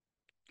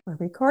We're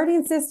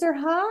recording, sister.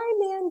 Hi,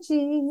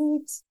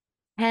 Manjeet.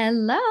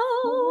 Hello.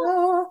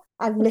 Oh,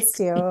 I've missed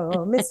you.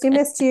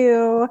 Missed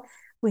you.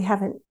 We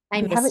haven't,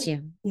 I we missed haven't,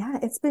 you. yeah,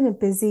 it's been a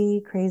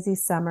busy, crazy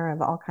summer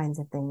of all kinds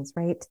of things,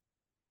 right?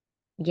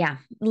 Yeah, Have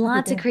you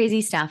lots of been?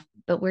 crazy stuff,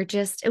 but we're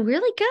just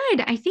really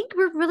good. I think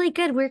we're really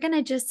good. We're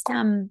gonna just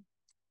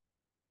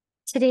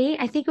today,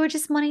 I think we're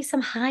just wanting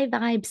some high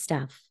vibe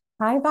stuff.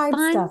 High vibe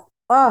Fun, stuff.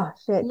 Oh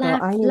shit,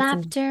 girl.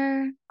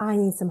 laughter. I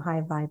need some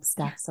high vibe Yeah,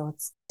 stuff. So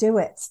let's do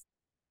it.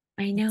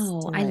 I Let's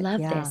know. do I it. love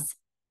Yeah. this.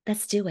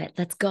 Let's do it.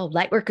 Let's go.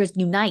 Lightworkers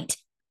unite.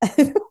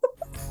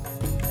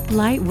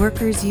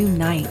 Lightworkers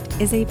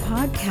Unite is a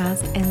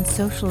podcast and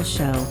social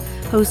show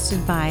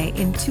hosted by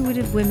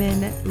intuitive women,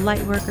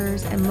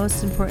 lightworkers, and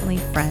most importantly,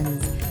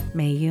 friends,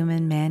 Mayum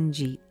and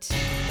Manjeet.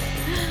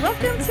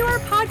 Welcome to our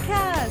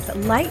podcast,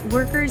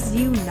 Lightworkers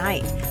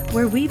Unite,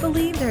 where we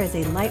believe there is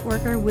a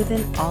lightworker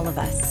within all of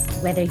us.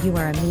 Whether you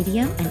are a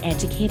medium, an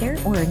educator,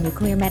 or a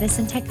nuclear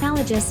medicine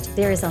technologist,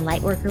 there is a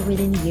lightworker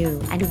within you,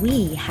 and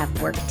we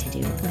have work to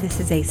do. This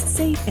is a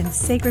safe and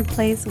sacred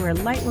place where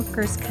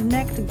lightworkers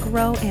connect,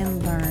 grow,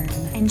 and learn.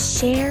 And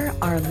share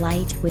our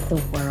light with the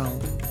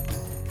world.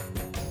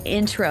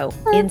 Intro,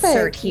 insert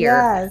Perfect.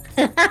 here.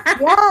 Yes.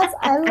 Yes.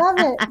 I love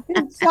it.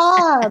 Good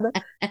job.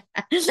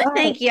 God,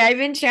 Thank you. I've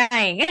been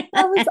trying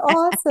that was to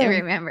awesome.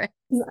 remember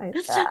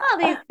Nice. all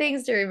these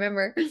things to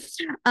remember. But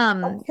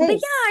Okay.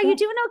 yeah, are you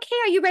doing okay?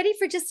 Are you ready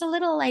for just a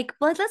little well,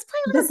 let's play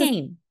a This little is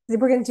game.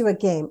 we're going to do a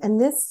game, and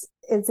this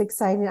is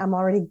exciting. I'm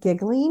already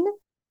giggling,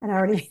 and I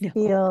already I know.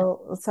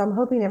 feel so. I'm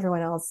hoping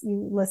everyone else,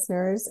 you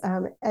listeners,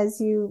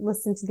 as you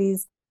listen to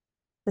this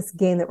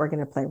game that we're going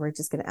to play, we're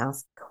just going to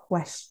ask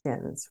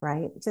questions,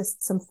 right?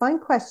 Just some fun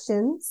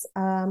questions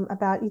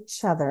about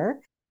each other,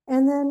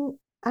 and then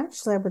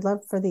actually, I would love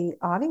for the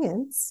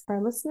audience, for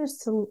our listeners,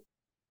 to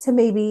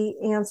maybe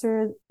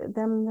answer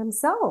them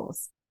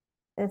themselves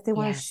if they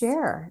want to Yes.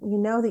 share. You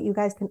know that you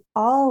guys can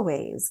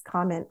always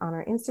comment on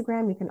our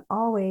Instagram. You can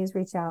always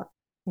reach out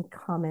and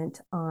comment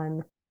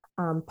on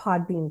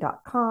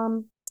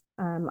podbean.com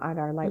at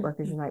our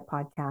Lightworkers Mhm. Unite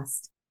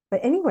podcast. But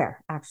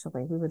anywhere,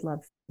 actually, we would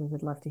love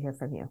to hear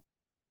from you.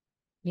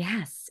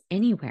 Yes.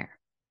 Anywhere.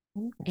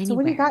 So what do you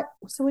Anywhere. got?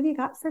 So what do you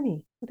got for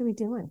me? What are we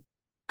doing?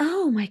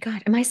 Oh my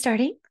God. Am I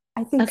starting?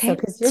 I think so, Okay.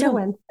 because you're the So,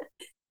 one.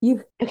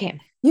 You okay.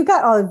 you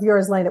got all of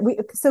yours lined up.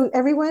 So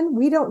everyone,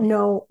 we don't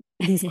know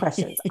these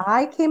questions.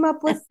 I came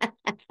up with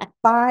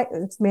five.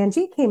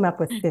 Manjeet came up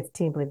with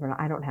 15. Believe it or not,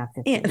 I don't have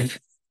Yeah. 15,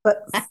 but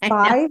I know.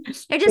 five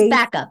They're just base.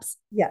 backups.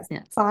 Yes,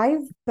 Yes. five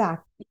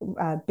back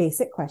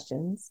basic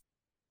questions,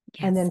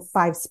 and then Yes.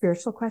 five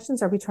spiritual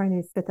questions. Are we trying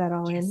to fit that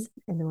all Yes.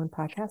 in the one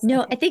podcast?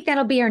 No, Okay. I think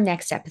that'll be our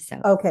next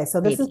episode. Okay. So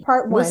this is Maybe.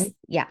 part one.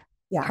 Yeah.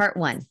 Yeah. Part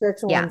one.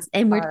 Spiritual Yeah. ones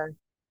And we're are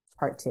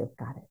part two.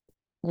 Got it.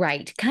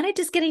 right. Kind of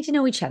just getting to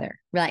know each other.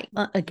 Right.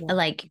 Yeah.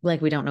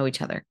 Like we don't know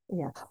each other.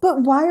 Yeah.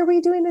 But why are we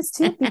doing this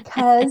too?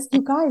 Because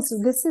you guys,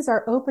 this is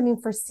our opening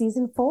for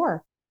season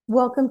 4.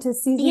 Welcome to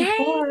season Yay!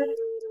 4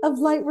 of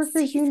Lightworkers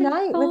Season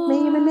Unite with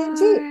Mayim and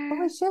Manjeet. 4.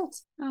 Holy shit.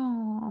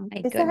 Oh my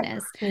Is that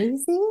goodness.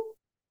 crazy?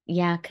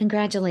 Yeah,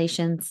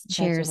 congratulations.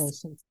 Cheers.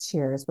 Congratulations.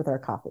 Cheers with our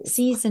coffees.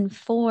 Season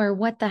 4.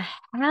 What the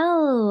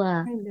hell?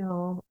 I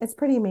know. It's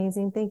pretty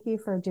amazing. Thank you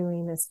for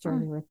doing this Mm,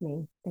 journey with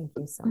me. Thank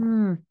you so much.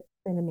 mm. It's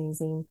been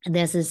amazing.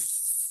 This is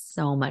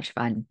so much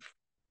fun.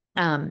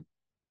 Um,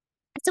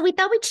 so we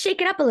thought we'd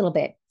shake it up a little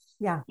bit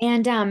Yeah.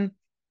 and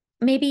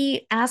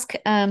maybe ask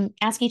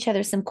each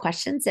other some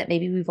questions that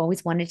maybe we've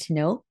always wanted to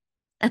know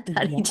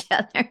about Yeah. each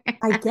other.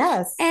 I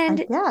guess. I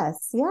And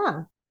guess.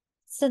 Yeah.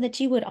 so that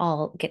you would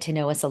all get to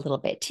know us a little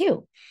bit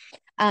too.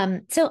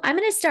 So I'm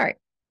going to start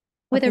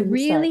with Okay, a you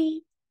start.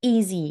 really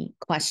easy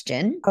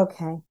question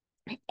Okay.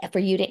 for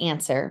you to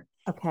answer.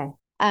 Okay.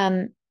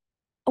 Um,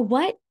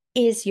 what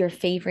is your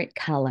favorite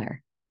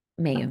color,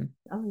 Oh, Mayum?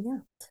 oh yeah.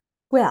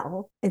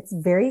 Well, it's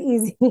very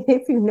easy.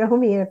 If you know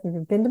me, if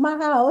you've been to my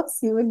house,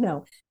 you would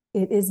know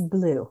it is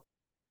blue.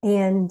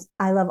 And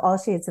I love all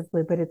shades of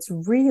blue, but it's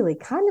really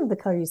kind of the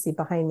color you see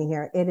behind me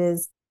here.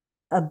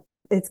 A,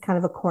 it's kind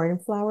of a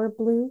cornflower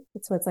blue.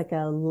 So it's like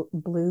a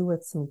blue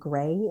with some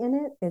gray in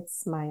it.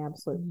 It's my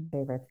absolute Mm.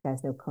 favorite. If you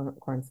guys know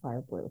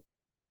cornflower blue.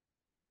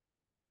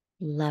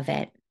 Love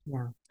it.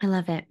 Yeah. I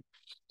love it.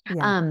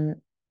 Yeah. Um,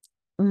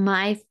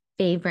 my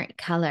favorite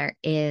color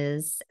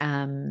is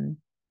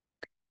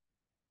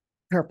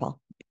purple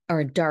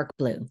or dark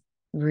blue,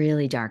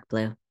 really dark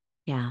blue.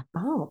 Yeah,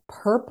 Oh,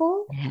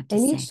 purple? I have to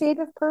Any say. shade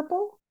of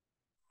purple?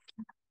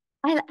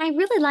 I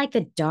really like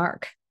the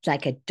dark,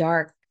 like a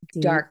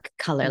Deep, dark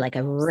color, deep like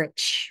a colors.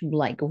 rich,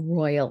 like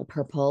royal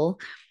purple.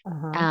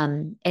 Uh-huh.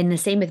 And the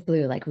same with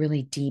blue, like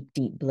really deep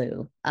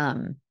blue.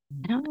 I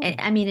don't, Oh.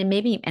 I mean,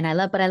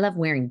 and but I love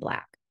wearing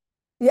black.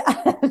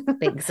 Yeah.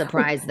 Big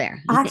surprise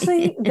there.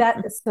 Actually,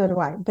 so do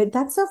I. But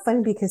that's so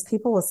funny because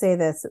people will say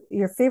this,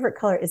 your favorite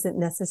color isn't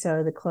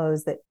necessarily the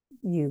clothes that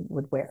you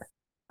would wear.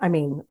 I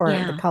mean, or the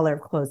Yeah. color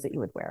of clothes that you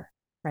would wear,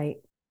 right?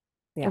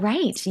 Yeah.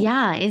 Right.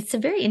 Yeah. It's a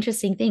very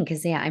interesting thing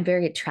because I'm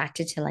very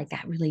attracted to like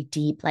that really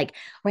deep, like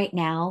right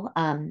now,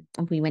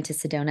 we went to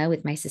Sedona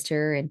with my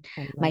sister and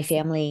I my love that.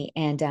 family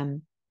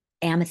and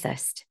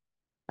amethyst.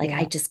 Like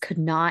I Yeah. just could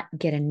not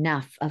get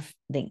enough of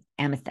the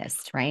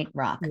amethyst, right?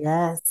 Rock.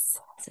 Yes.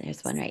 So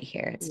there's one right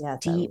here. It's Yes,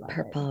 I deep love it.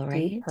 purple, Deep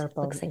right?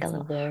 purple. Looks like a It's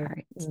little very,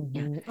 heart.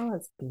 Yeah. oh,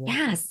 it's beautiful.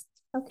 Yes.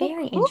 Okay,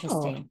 Very cool.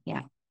 interesting.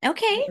 Yeah.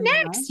 Okay. I love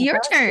Next, it. your That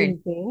was turn.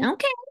 easy.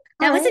 Okay.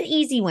 All That was an right.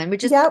 easy one. We're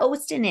just Yep.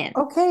 coasting in.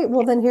 Okay.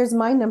 Well, then here's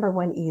my number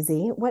one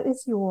easy. What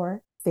is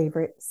your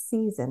favorite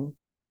season?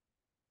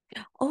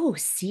 Oh,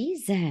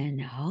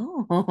 season.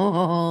 Oh.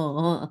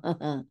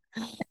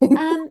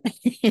 Um,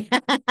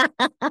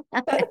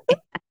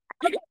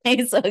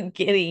 I'm so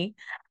giddy.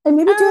 And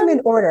maybe do them in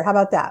Um, order. How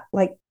about that?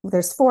 Like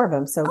there's four of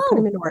them, so put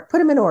them oh, in order. Put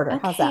them in order.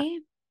 How's that? okay.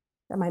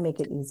 That might make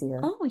it easier.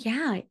 Oh,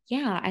 yeah.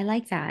 Yeah, I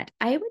like that.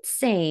 I would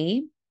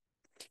say,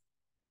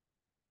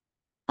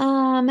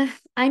 I'm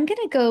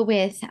gonna go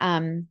with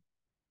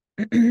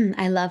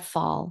I love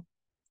fall.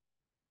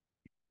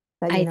 Is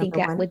that your I think number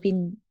that one? would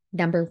be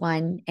number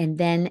one, and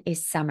then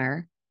is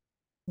summer,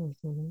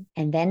 Mhm.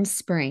 and then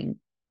spring,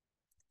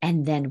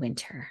 and then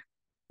winter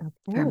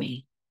for Okay.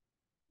 me.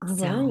 All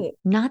So right.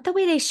 not the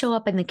way they show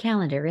up in the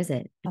calendar, is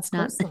it? Of It's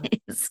not, course not.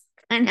 it's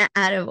kind of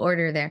out of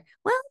order there.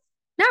 Well,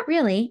 not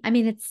really. I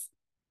mean,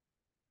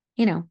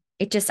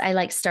 it just, I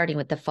like starting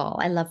with the fall.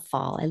 I love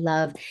fall.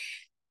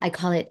 I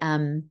call it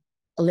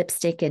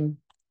lipstick and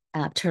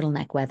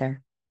turtleneck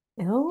weather.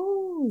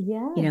 Oh,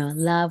 yes.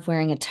 Love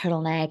wearing a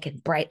turtleneck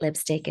and bright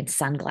lipstick and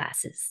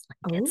sunglasses.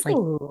 It's like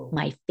Oh,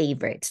 my oh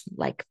favorite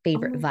my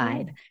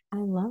vibe. God. I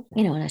love that.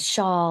 And a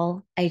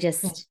shawl. Yeah.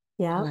 I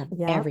Yeah. love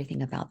Yeah.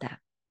 everything about that.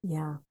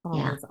 Yeah. Fall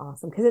Yeah. is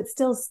awesome because it's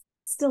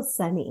still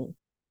sunny,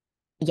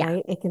 Yeah.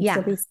 right? It can still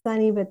Yeah. be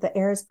sunny, but the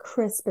air is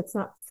crisp. It's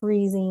not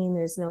freezing.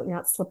 You're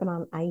not slipping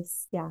on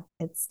ice. Yeah.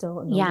 It's still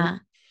in the leaf. Yeah.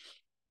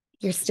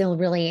 You're still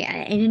really,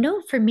 and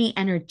for me,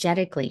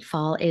 energetically,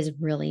 fall is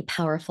really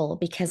powerful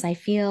because I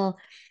feel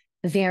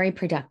very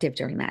productive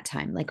during that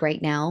time. Like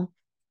right now,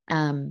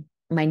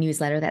 my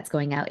newsletter that's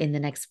going out in the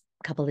next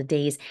couple of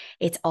days,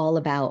 it's all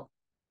about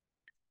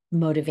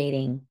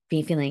motivating,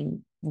 be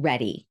feeling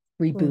ready,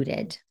 Mhm.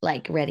 rebooted,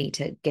 like ready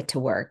to get to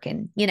work.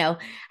 And,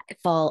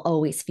 fall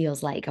always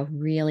feels like a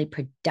really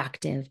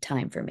productive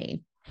time for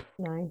me,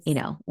 Nice.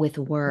 with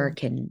Yeah.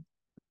 work and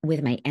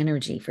with my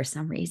energy for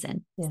some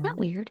reason. It's Yeah. not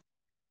weird.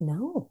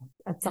 No,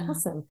 that's Yeah.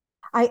 awesome.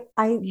 I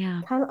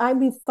Yeah. I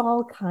mean,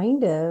 fall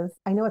kind of,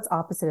 I know it's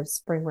opposite of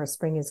spring, where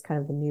spring is kind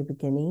of the new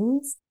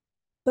beginnings,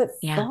 but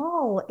Yeah.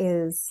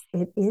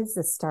 it is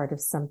the start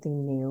of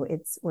something new.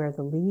 It's where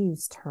the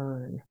leaves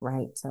turn,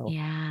 right? So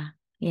Yeah.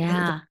 they,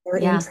 Yeah. they're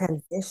in Yeah.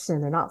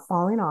 transition. They're not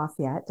falling off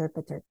yet,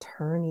 but they're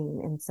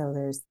turning. And so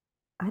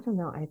I don't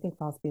know, I think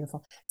fall's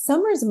beautiful.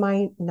 Summer's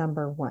my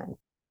number one.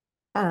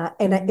 But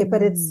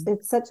Mm.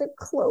 it's such a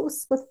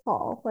close with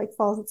fall, like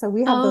fall. So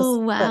we have those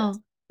Oh, flipped. wow.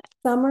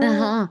 Summer,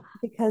 Uh-huh.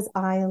 because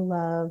I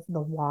love the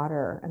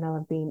water and I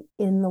love being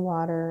in the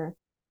water.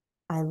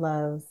 I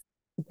love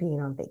being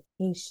on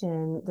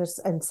vacation.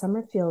 And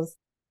summer feels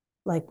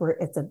like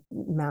it's a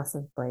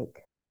massive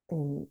break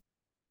and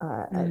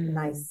a Mm.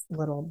 nice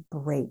little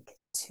break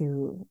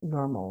to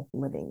normal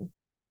living.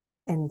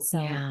 And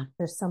so Yeah.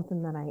 there's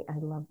something that I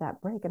love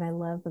that break. And I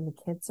love when the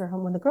kids are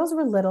home. When the girls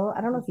were little,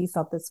 I don't know if you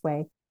felt this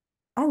way.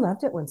 I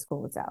loved it when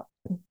school was out.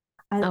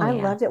 Oh, I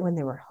yeah. loved it when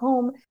they were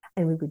home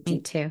and we would Me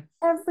do too.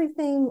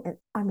 everything. And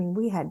I mean,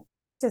 we had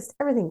just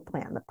everything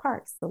planned, the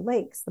parks, the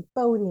lakes, the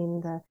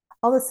boating,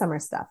 all the summer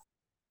stuff.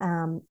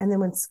 And then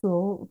when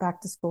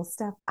back to school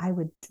stuff, I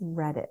would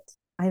dread it.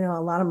 I know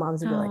a lot of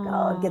moms would be like,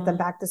 oh, get them Oh,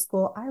 back to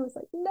school. I was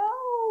like,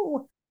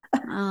 no.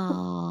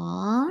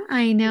 oh,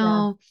 I Yeah.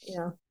 know.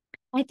 Yeah.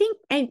 I think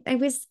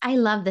I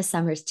love the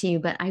summers too,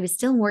 but I was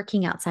still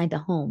working outside the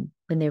home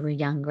when they were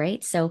young,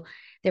 right? So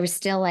there was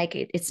still like,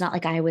 it's not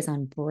like I was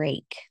on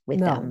break with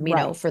No, them,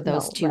 right. for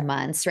those No, two right.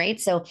 months, right?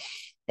 So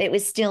it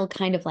was still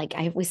kind of like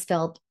I always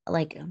felt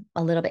like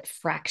a little bit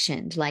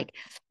fractioned, like,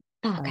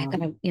 oh, I Um,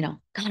 gotta,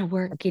 gotta the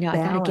work, I gotta get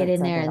balance in of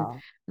there it and all.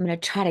 I'm gonna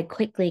try to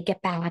quickly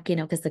get back,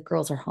 because the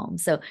girls are home.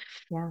 So,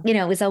 Yeah.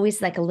 it was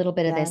always like a little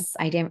bit of Yeah. this.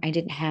 I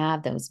didn't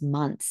have those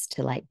months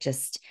to like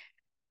just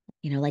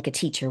like a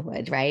teacher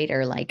would, right?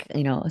 Or like,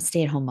 a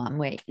stay-at-home mom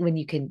way when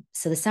you could.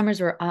 So the summers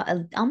were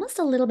almost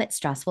a little bit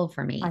stressful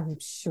for me. I'm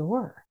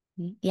sure.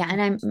 Yeah, I'm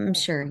and I'm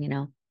sure.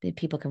 sure, that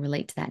people can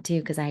relate to that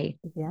too, because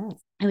Yes.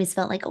 I always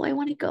felt like, oh, I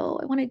want to go,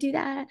 I want to do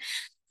that,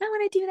 I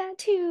want to do that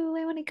too,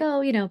 I want to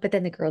go, but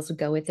then the girls would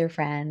go with their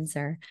friends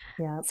or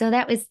Yeah. so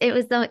it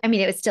was though, I mean,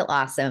 it was still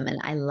awesome, and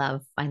I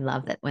love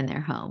that when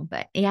they're home,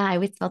 but yeah, I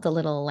always felt a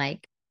little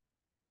like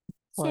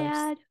Of course.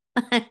 sad.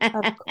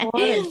 Of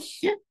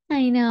course.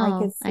 I I know,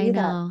 could I see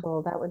that. know.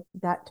 Well,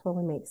 that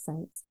totally makes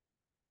sense.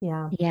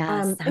 Yeah.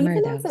 Yeah, summer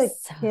Even though. as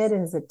a kid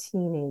and as a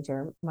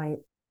teenager,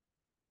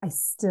 I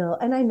still,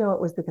 and I know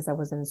it was because I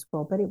wasn't in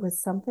school, but it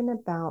was something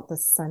about the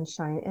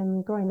sunshine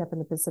and growing up in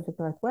the Pacific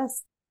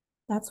Northwest.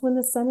 That's when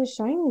the sun is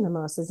shining the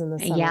most, is in the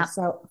summer. Yeah,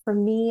 So for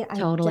me,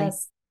 totally.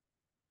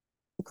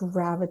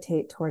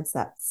 gravitate towards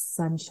that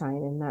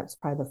sunshine, and that's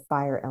probably the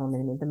fire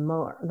element in me. The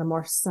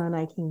more sun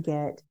I can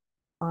get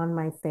on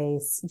my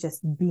face,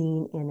 just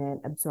being in it,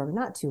 absorbing,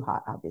 not too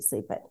hot,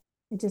 obviously, but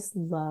I just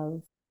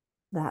love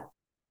that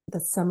the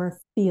summer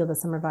feel, the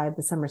summer vibe,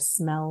 the summer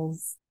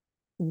smells.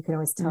 You can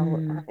always tell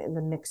in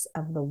the mix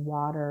of the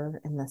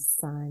water and the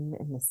sun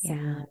and the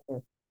sand,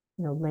 or,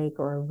 lake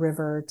or a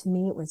river. To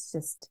me, it was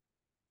just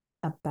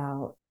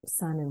about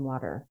sun and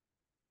water,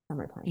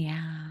 summertime.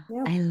 Yeah,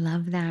 Yep. I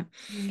love that.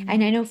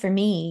 And I know for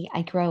me,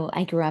 I grew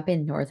up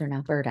in northern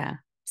Alberta.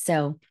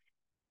 So,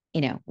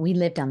 we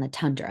lived on the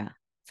tundra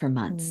for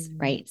months,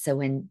 right? So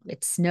when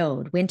it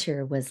snowed,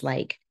 winter was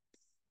like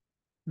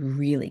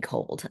really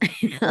cold.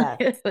 Yes.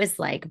 It was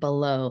like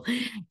below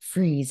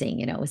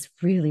freezing, it was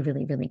really,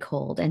 really, really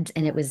cold. And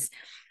it was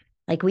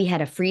like we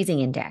had a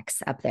freezing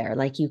index up there.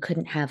 Like you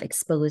couldn't have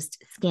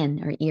exposed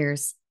skin or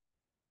ears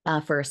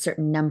for a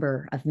certain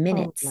number of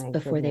minutes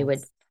before they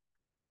would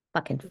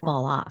fucking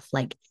fall off.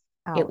 Like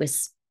it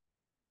was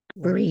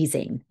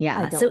freezing.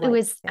 Yeah. So it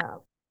was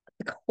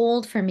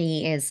cold for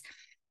me is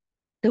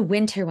the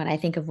winter. When I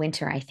think of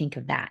winter, I think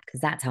of that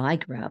because that's how I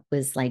grew up,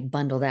 was like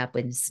bundled up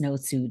in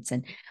snowsuits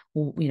and,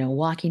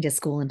 walking to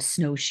school in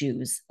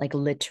snowshoes, like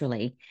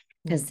literally,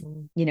 because,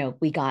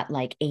 we got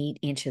like 8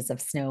 inches of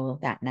snow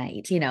that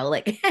night,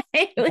 like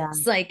it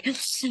was like,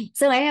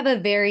 so I have a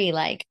very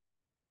like,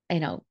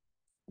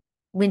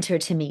 winter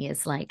to me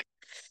is like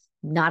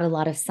not a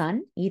lot of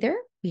sun either.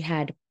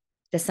 The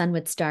sun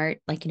would start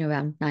like,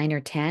 around 9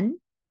 or 10,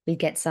 we'd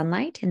get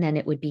sunlight and then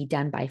it would be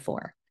done by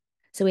 4.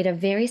 So we had a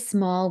very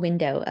small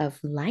window of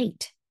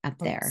light up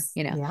there,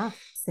 Yeah,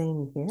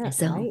 same here.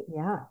 So, right?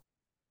 Yeah.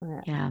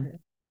 Yeah.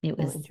 It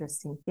was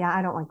interesting. Yeah,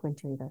 I don't like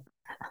winter either.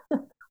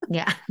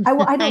 Yeah. I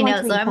don't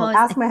like being cold.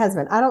 Ask my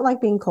husband. I don't like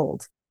being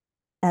cold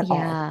at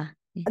all.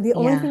 The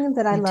only thing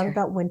that I love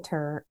about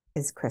winter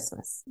is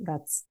Christmas.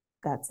 That's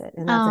it.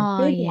 And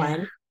that's a big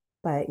one.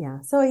 But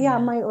yeah. So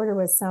my order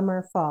was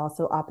summer, fall.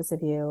 So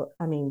opposite of you.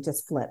 I mean,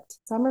 just flipped.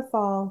 Summer,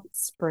 fall,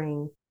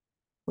 spring,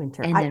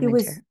 winter. And then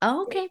winter.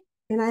 Okay.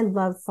 And I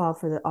love fall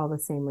for all the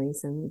same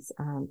reasons.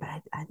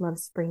 But I love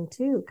spring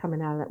too,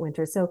 coming out of that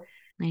winter. So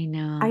I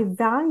know I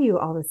value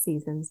all the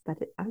seasons, but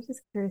I was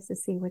just curious to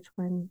see which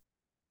one's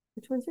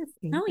your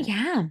favorite. Oh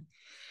yeah.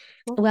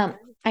 Well,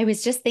 I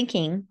was just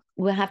thinking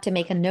we'll have to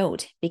make a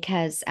note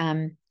because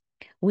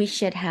we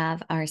should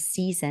have our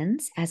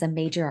seasons as a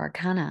major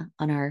arcana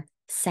on our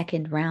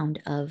second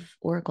round of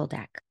Oracle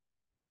deck.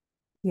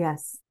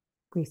 Yes.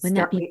 Wouldn't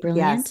that be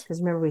brilliant? Yes, because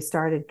remember we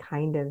started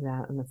kind of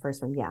that in the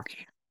first one. Yeah.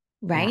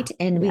 Right.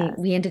 Yeah. And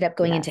we ended up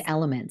going into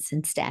elements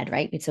instead,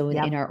 right? So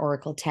in our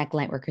Oracle Tech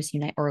Lightworkers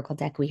Unite Oracle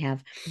deck, we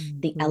have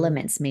the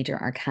elements major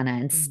arcana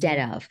instead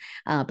of.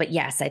 But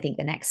yes, I think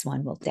the next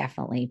one will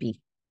definitely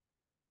be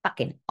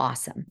fucking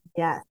awesome.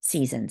 Yeah.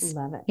 Seasons.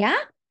 Love it. Yeah.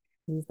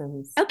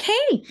 Seasons.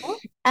 Okay.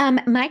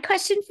 My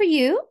question for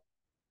you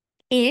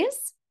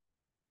is,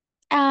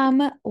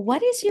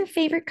 what is your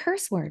favorite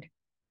curse word?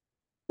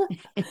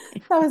 That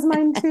was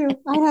mine too.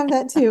 I have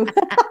that too.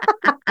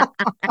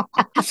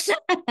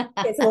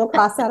 Okay, so we'll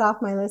cross that off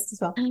my list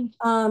as well.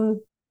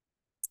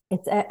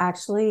 It's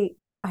actually,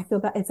 I feel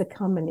bad. It's a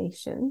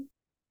combination,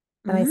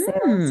 and I say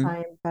it all the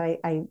time, but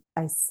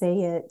I say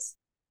it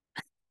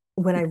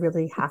when I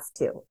really have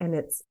to, and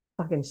it's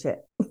fucking shit.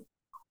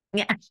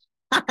 Yeah.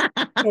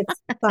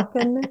 It's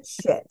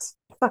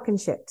fucking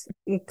shit.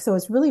 So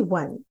it's really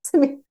one to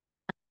me.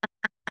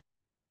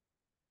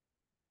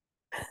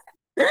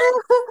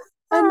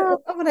 And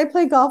when I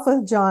play golf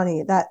with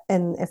Johnny,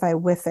 and if I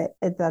whiff it,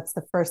 that's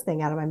the first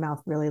thing out of my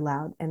mouth really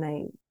loud.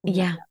 And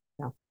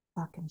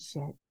fucking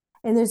shit.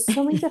 And there's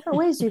so many different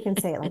ways you can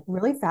say it, like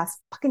really fast,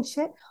 fucking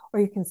shit,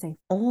 or you can say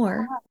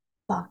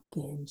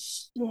fucking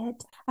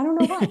shit. I don't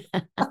know why.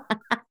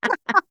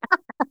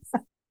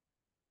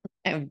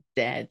 I'm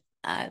dead.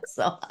 That's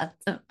so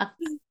awesome.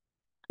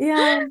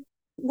 Yeah,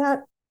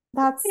 that's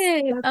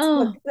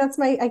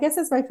my, I guess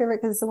it's my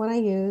favorite because it's the one I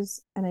use,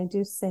 and I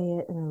do say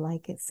it, and I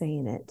like it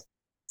saying it.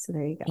 So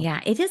there you go.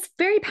 Yeah, it is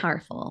very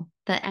powerful.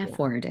 The F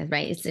word,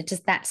 right? It's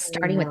just that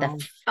starting with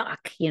the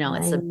fuck,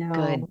 it's a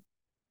good.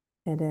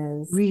 It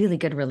is. Really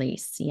good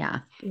release. Yeah.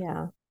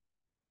 Yeah.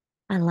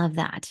 I love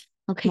that.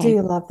 Okay. Do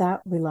you love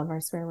that? We love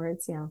our swear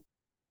words. Yeah.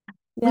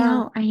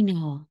 Well, I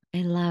know.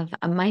 I love,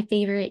 my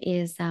favorite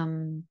is,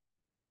 well,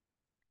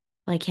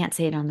 I can't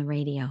say it on the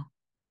radio,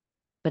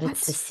 but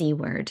it's the C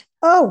word.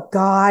 Oh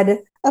God.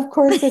 Of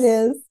course it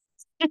is.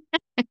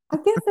 I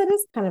guess that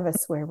is kind of a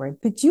swear word,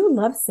 but you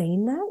love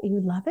saying that?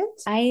 You love it?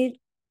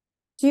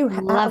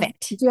 Love it.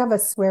 Do you have a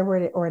swear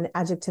word or an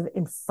adjective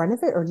in front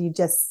of it, or do you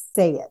just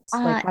say it?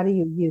 Like, how do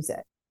you use it?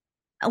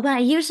 Well, I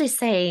usually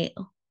say,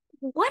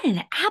 what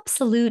an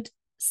absolute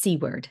C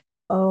word.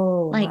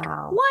 Oh, like,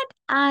 wow. What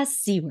a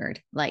C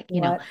word. Like,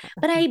 but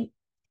I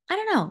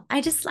don't know. I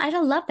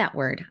don't love that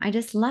word. I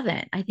just love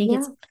it. I think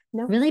it's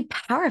really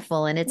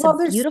powerful, and it's a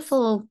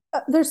beautiful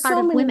there's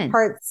so many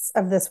parts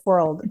of this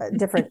world,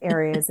 different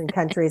areas and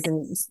countries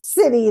and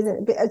cities,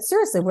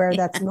 seriously, where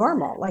that's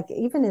normal. Like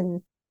even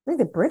in I think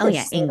the Oh British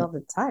yeah, say it all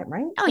the time,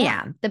 right? oh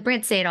yeah, the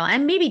Brits say it all,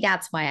 and maybe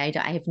that's why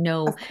I have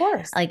no, Of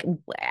course. like,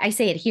 I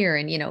say it here,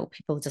 and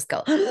people just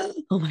go,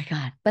 oh my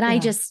god. But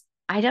Yeah.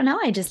 I don't know,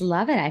 I just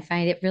love it. I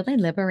find it really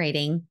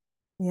liberating.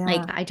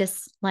 Like, Yeah. I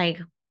just like,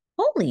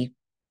 holy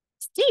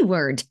C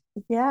word.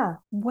 Yeah.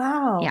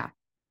 Wow. Yeah,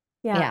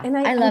 Yeah. yeah, And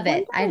I I love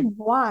it. wonder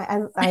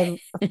why.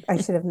 I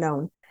should have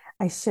known.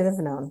 I should have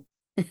known.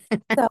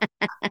 So,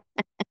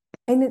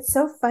 and it's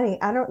so funny.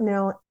 I don't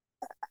know.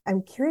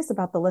 I'm curious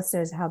about the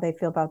listeners, how they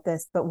feel about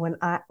this, but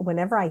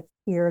whenever I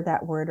hear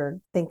that word or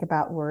think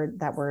about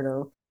that word,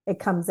 or it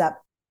comes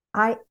up,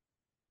 I,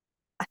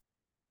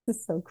 this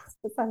is so gross.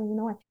 I don't even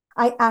know why.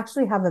 I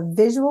actually have a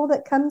visual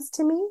that comes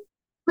to me.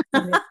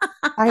 And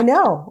I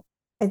know.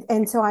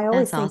 And so I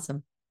always That's think,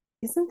 awesome.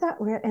 isn't that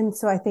weird? And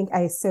so I think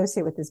I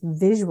associate with this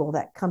visual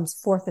that comes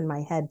forth in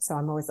my head. So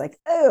I'm always like,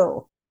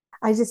 oh,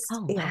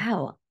 Oh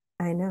wow.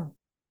 I know.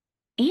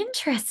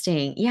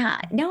 Interesting. Yeah.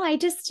 No, I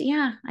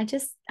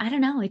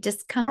don't know. It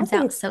just I comes think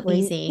out it's so great.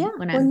 Yeah. easy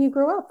when When I'm, you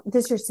grow up,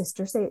 does your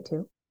sister say it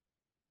too?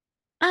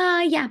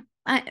 yeah.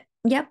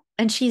 Yep.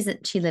 And she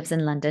lives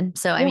in London.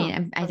 So, I Yeah.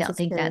 mean, I I was don't just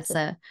think curious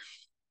that's if,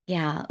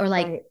 yeah. Or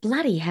like, right.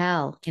 bloody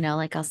hell,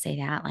 like I'll say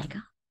that, like,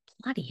 oh,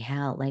 bloody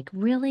hell. Like,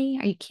 really?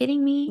 Are you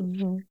kidding me?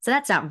 Hmm. So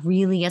that's not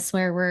really a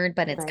swear word,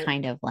 but it's Right.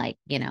 kind of like,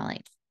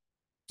 like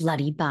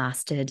bloody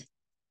bastard.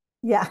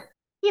 Yeah.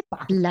 You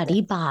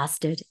bloody Bastard.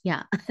 bastard.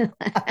 Yeah.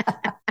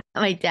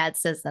 My dad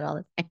says that all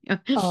the time.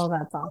 Oh,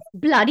 that's awesome.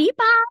 Bloody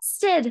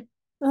bastard.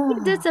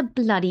 That's Oh, a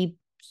bloody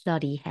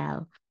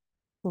hell.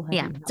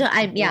 Yeah. bloody So hell.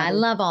 I Bloody.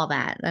 love all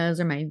that. Those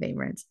are my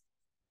favorites.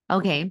 That's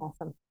Okay.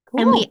 awesome.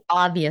 And we Cool.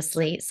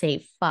 obviously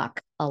say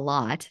fuck a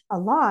lot A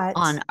lot.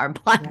 on our Yeah.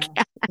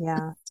 podcast.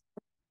 Yeah.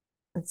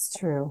 It's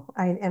true.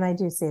 I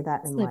do say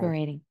that It's in life.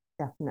 liberating.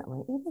 Definitely.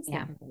 It is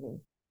Yeah.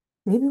 liberating.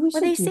 Maybe we Well,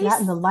 should they do say that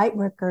in the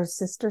Lightworkers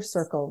Sister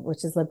Circle,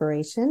 which is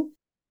liberation.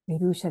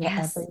 Maybe we should have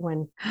yes.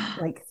 everyone,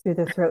 like, through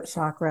the throat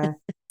chakra,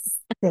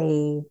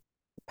 say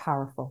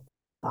powerful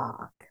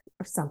fuck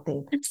or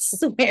something.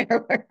 Swear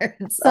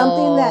words.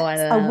 Something Oh, I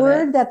that's a love it.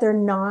 word that they're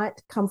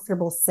not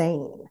comfortable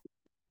saying,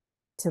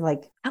 to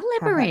like How have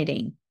that,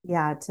 liberating.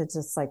 yeah, to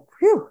just like,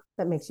 whew,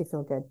 that makes you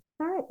feel good.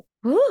 All right.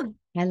 Ooh,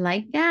 I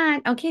like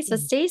that. Okay, so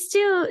Stay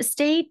tuned.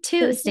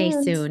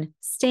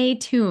 stay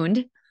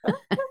tuned.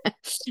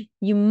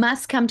 You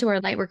must come to our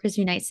Lightworkers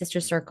Unite Sister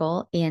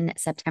Circle in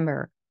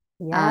September.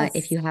 If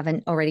Yes. you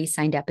haven't already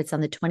signed up, it's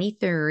on the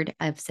 23rd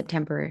of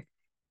September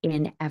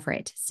in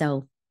Everett.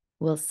 So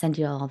we'll send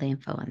you all the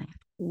info on that.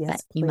 But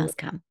Yes, you please. must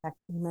come.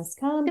 You must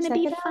come It's gonna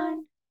check be it out.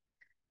 fun.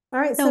 All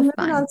right, so So moving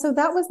on. fun. So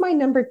that was my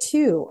number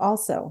two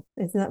also.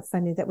 Isn't that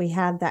funny that we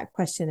had that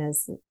question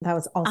as that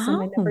was also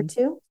my number Oh,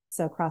 two?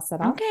 So cross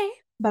that off. okay.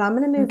 But I'm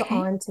going to move Okay.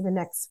 on to the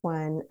next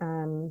one.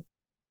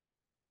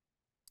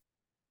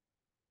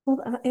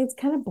 Well, it's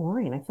kind of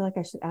boring. I feel like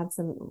I should add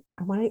some.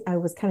 I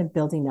was kind of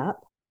building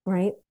up,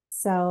 right?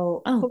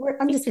 So, but Oh,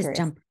 I'm you just just curious.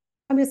 jump.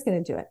 I'm just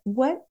going to do it.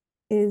 What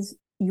is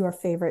your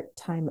favorite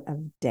time of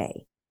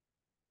day?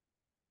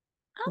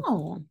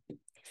 Oh,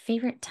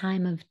 favorite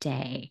time of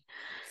day.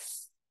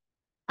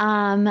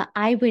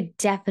 I would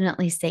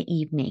definitely say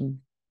evening.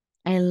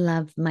 I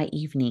love my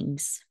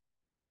evenings.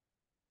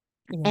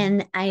 Yeah,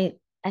 And I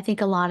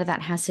think a lot of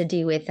that has to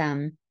do with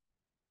um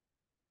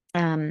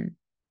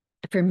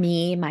for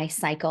me, my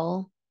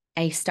cycle,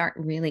 I start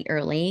really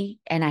early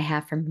and I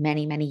have for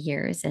many, many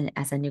years. And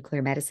as a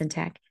nuclear medicine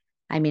tech,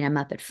 I mean, I'm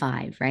up at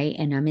 5, right?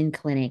 And I'm in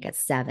clinic at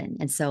 7.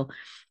 And so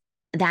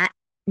that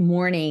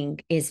morning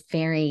is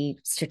very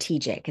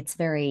strategic. It's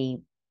very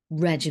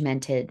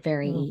regimented,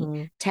 very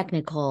mm-hmm.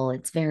 technical.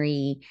 It's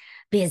very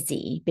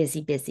busy,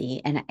 busy,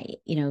 busy. And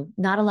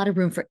not a lot of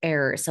room for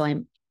error. So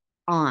I'm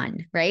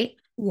on, right?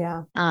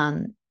 Yeah,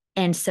 Um,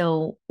 and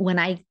so when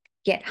I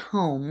get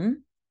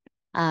home,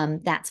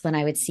 that's when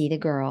I would see the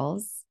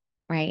girls,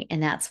 right?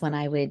 And that's when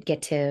I would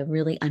get to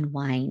really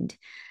unwind.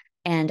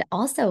 And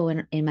also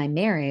in my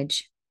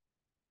marriage,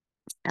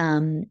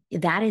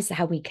 that is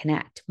how we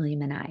connect,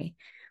 William and I.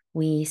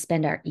 We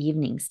spend our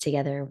evenings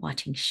together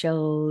watching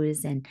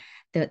shows, and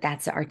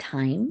that's our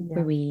time where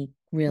yeah, we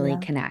really yeah,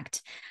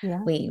 connect.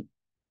 yeah. We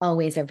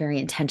always are very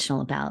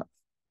intentional about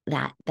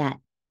that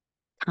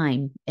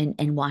time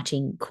and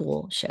watching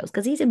cool shows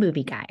because he's a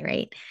movie guy,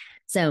 right?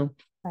 So,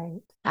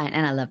 Right.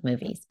 and I love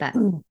movies, but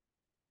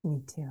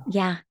Me too.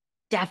 yeah, Love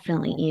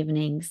definitely it.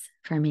 evenings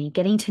for me,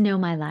 getting to know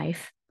my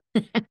life.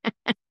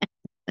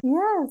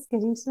 Yes,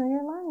 getting to know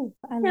your life.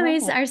 I love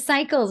Anyways, it. our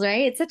cycles,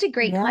 right? It's such a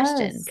great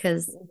question Yes.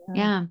 because, Yeah.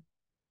 yeah.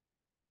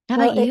 How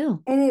Well, about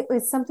you? it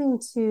was something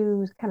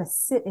to kind of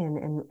sit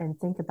in and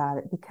think about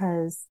it,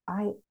 because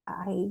I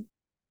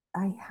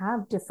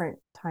have different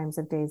times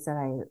of days that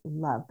I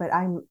love, but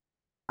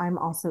I'm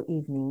also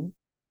evening,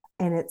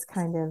 and it's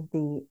kind of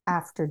the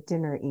after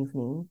dinner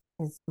evening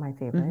is my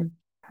favorite Hmm.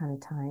 kind of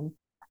time.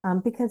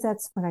 Because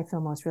that's when I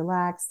feel most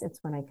relaxed. It's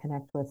when I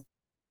connect with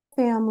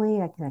family.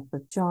 I connect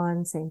with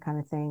John, same kind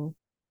of thing.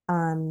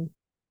 Um,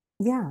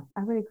 yeah,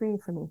 I would agree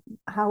for me.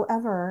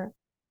 However,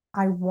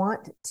 I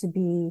want to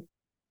be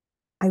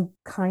I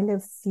kind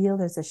of feel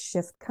there's a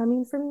shift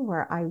coming for me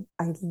where I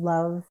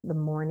love the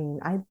morning.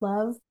 I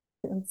love,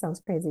 it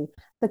sounds crazy,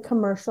 the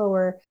commercial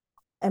where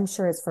I'm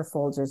sure it's for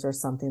Folgers or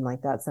something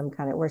like that, some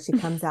kind of where she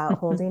comes out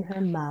holding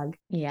her mug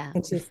Yeah.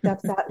 and she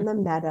steps out in the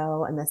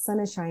meadow and the sun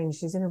is shining,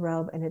 she's in a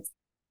robe, and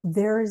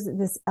there's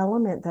this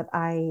element that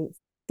I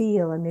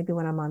feel, and maybe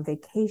when I'm on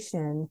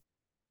vacation,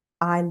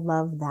 I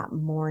love that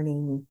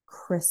morning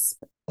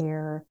crisp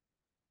air,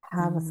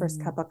 have a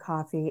first cup of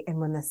coffee, and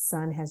when the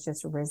sun has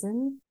just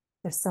risen,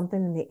 there's something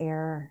in the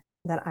air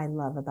that I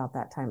love about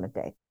that time of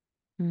day.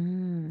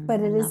 But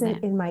I it love isn't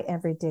it. in my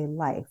everyday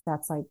life.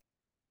 That's like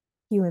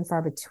few and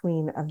far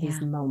between of these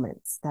Yeah.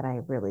 moments that I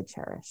really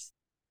cherish.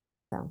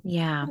 So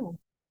Yeah. oh,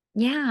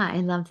 Yeah,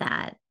 I love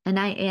that. And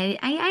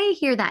I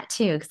hear that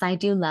too, because I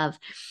do love,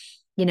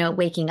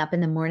 waking up in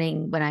the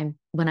morning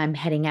when I'm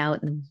heading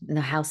out and the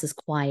house is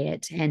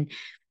quiet and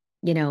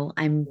yeah,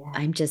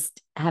 I'm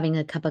just having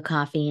a cup of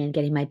coffee and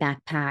getting my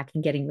backpack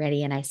and getting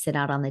ready and I sit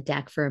out on the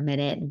deck for a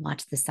minute and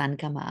watch the sun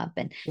come up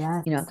and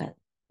yes, I've got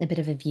a bit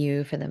of a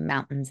view for the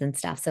mountains and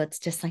stuff. So it's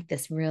just like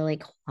this really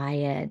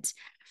quiet,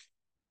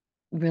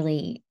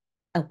 really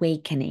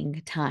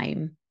awakening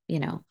time,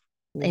 yeah.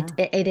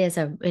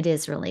 it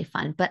is really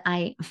fun, but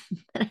I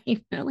but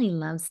I really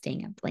love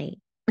staying up late.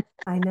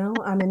 I know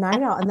I'm a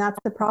night owl, and that's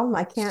the problem.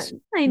 I can't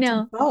I do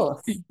know.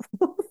 both.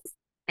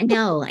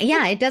 No,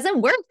 yeah, it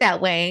doesn't work that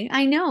way.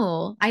 I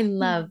know. I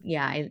love,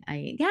 yeah,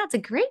 yeah, it's a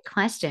great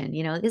question,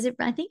 because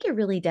I think it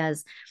really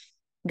does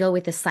go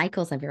with the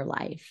cycles of your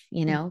life,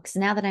 because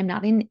now that I'm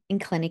not in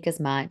clinic as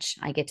much,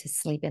 I get to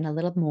sleep in a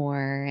little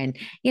more. And,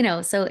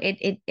 so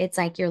it's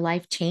like your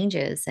life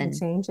changes It and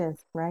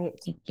changes, right?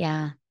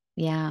 yeah,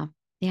 yeah, So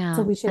yeah.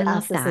 we should I ask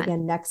love this that.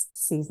 again next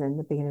season,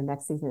 the beginning of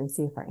next season, and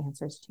see if our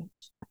answers change.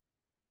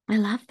 I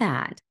love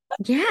that.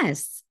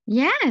 Yes.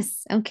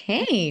 Yes.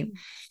 Okay.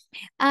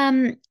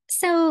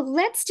 So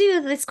let's do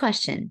this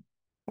question.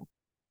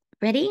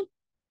 Ready?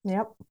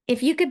 Yep.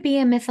 If you could be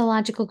a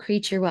mythological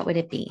creature, what would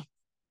it be?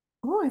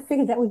 Oh, I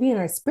figured that would be in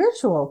our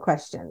spiritual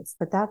questions,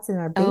 but that's in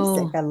our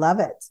basic. Oh, I love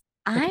it.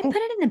 I Okay. put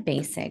it in the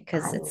basic I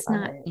because it's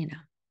love not, it.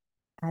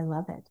 I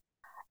love it.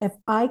 If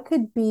I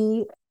could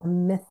be a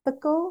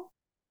mystical,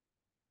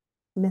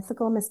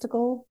 mythical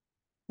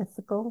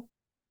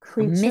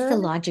creature,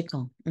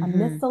 mythological. a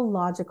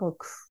mythological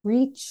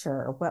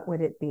creature, what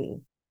would it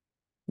be?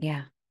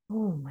 Yeah.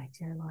 Oh my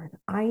dear Lord.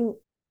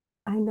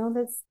 I know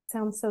this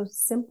sounds so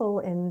simple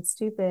and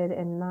stupid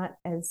and not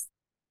as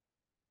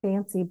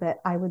fancy, but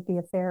I would be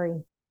a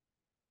fairy.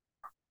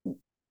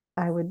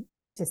 I would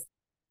just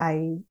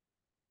I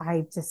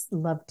I just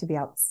love to be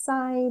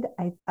outside.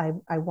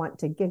 I want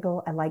to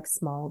giggle. I like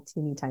small,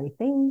 teeny tiny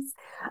things.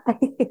 I,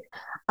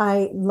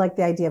 I like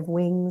the idea of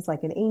wings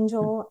like an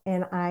angel,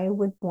 and I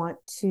would want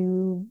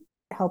to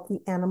help the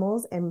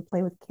animals and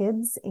play with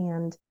kids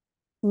and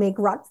make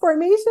rock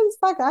formations.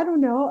 Fuck, I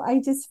don't know.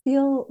 I just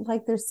feel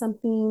like there's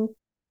something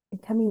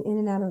coming in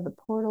and out of the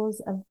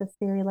portals of the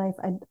fairy life.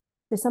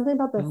 There's something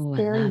about the Oh, I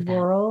fairy love that.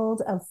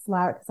 world of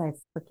flower because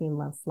I freaking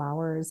love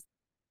flowers.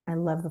 I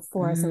love the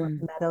forest, I love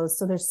the meadows.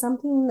 So there's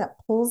something that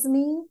pulls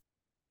me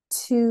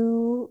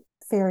to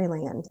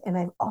fairyland. And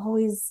I've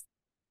always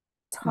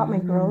taught my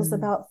girls Mm.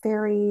 about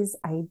fairies.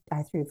 I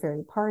threw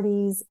fairy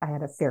parties. I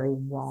had a fairy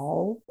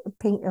wall,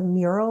 paint a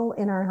mural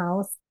in our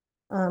house.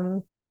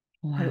 Um,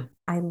 Wow.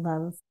 I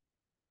love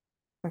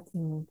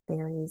freaking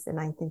fairies, and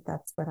I think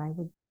that's what I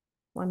would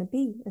want to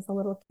be is a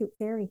little cute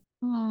fairy.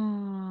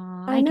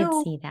 Oh, I I could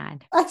know. see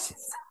that. I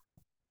just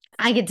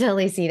I could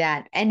totally see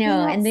that. I being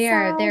know. And outside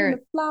and they're,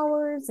 the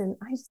flowers, and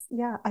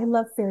yeah, I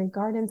love fairy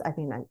gardens. I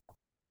mean,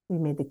 we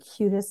made the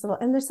cutest little,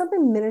 and there's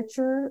something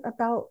miniature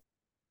about.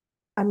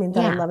 I mean,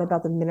 that I yeah. love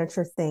about the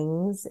miniature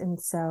things, and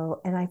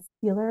I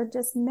feel they're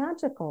just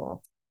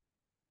magical.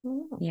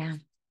 Yeah.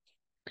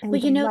 And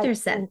Well,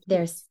 delightful and cute.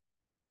 there's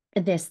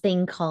this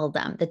thing called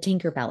the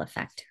Tinkerbell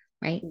effect,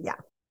 right? Yeah.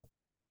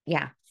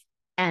 Yeah.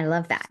 And I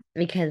love that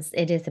because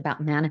it is about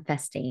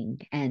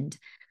manifesting and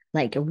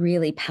like a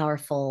really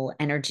powerful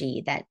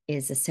energy that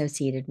is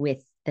associated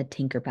with the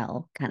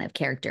Tinkerbell kind of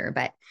character.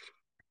 But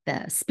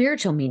the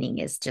spiritual meaning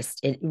is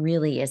just, it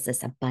really is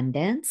this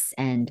abundance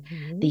and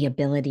Mhm. the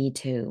ability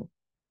to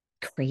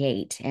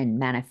create and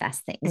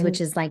manifest things,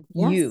 which And is like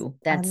yes, you.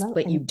 I That's love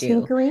what you and do.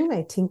 tinkering.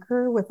 I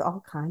tinker with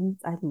all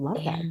kinds. I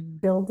love that. And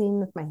Building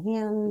with my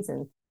hands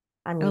and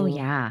I oh, mean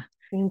yeah.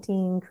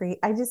 painting, create.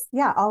 I just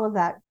yeah, all of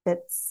that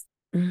fits.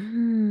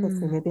 Let's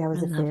see, maybe I I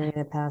was a love fairy it.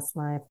 in a past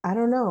life. I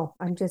don't know.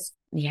 I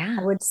Yeah.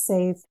 would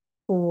say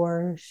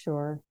for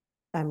sure.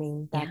 I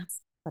mean, Yeah.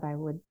 that's what I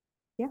would,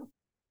 yeah.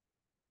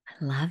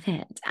 I love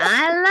it.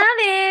 I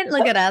love it.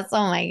 Look at us.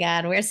 Oh my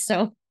God. We're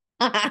so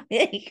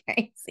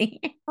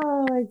crazy.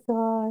 Oh my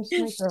gosh,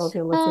 my girls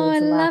who listen Oh, to I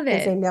this and laugh love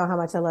because they it. know how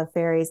much I love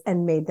fairies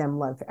and made them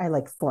love. I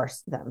like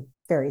forced them.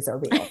 Fairies are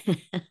real.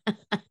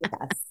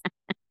 Yes,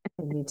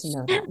 I need to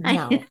know that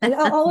now. And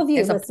all of you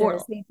There's a listeners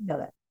portal. need to know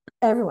that.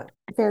 Everyone,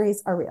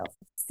 fairies are real.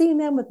 Seen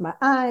them with my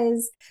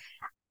eyes,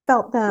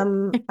 felt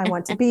them. I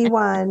want to be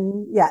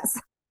one. Yes.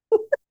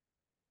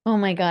 Oh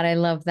my God. I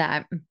love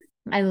that.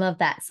 I love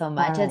that so All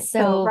much. right. It's So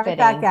so right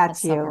back fitting. at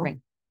That's so you,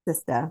 perfect.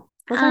 sister.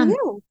 What about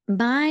you?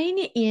 Mine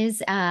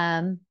is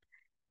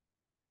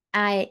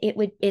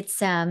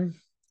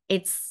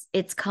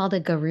it's called a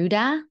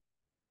Garuda,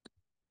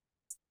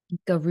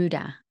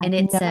 and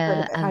I've it's never heard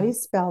of it. How do you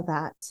spell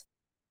that?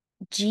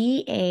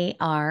 Garuda,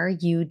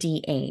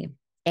 Okay.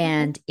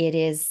 and it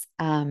is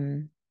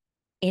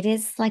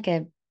like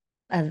a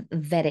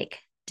Vedic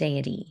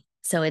deity.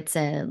 So it's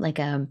a like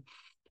a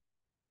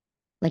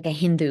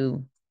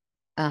Hindu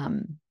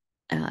um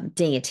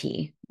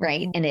deity,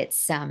 right? Okay. And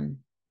it's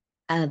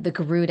the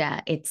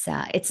Garuda, it's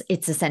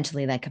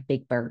essentially like a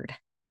big bird,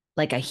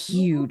 like a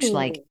huge,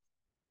 like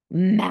Ooh.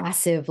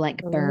 massive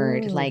like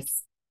bird, Ooh. like,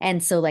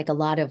 and so like a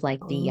lot of like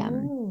Oh.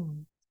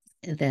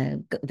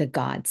 the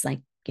gods, like,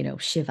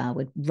 Shiva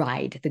would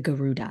ride the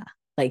Garuda,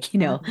 like,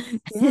 Nice.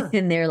 Yeah.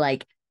 and they're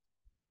like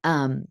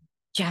um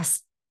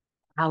just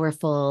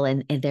powerful,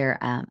 and they're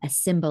a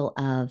symbol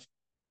of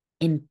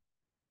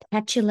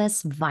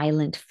impetuous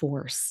violent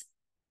force,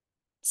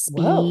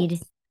 Whoa. speed,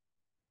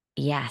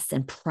 yes,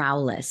 and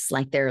prowess.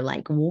 Like they're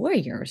like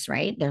warriors,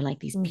 right? They're like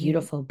these Hmm.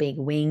 beautiful big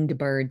winged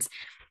birds,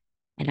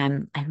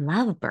 and I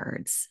love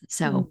birds.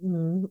 So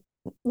Hmm.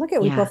 Look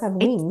at, we yeah, both have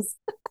it's wings.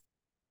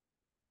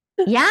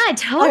 yeah, I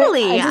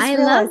totally. just I love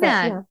realized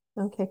that. that.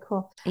 Yeah. Okay,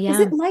 cool. Is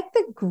Yeah. it like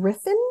the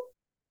griffin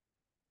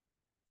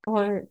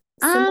or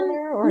Um,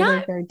 similar, or are they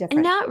not very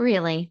different? not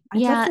really.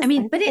 I'd love Yeah. to, I I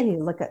mean, but think I need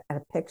to look at a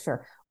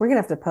picture. We're gonna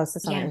have to post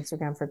this on our yeah.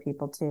 Instagram for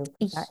people too,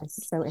 because that is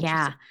so interesting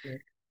Yeah. to me.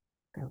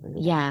 Garuda.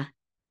 Yeah.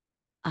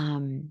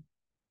 Um,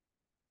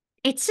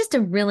 it's just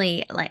a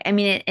really, like, I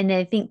mean, and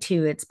I think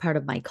too, it's part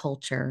of my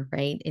culture,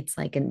 right? It's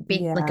like a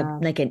big, Yeah.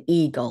 like an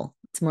eagle.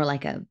 It's more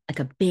like a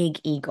big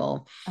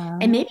eagle.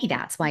 And maybe Oh,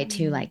 that's why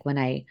too, like when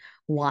I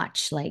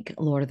watch like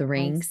Lord of the I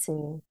Rings, see.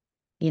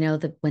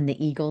 when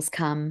the eagles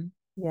come,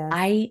 Yes.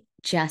 I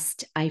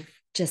just,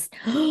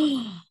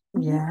 oh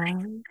my Yeah.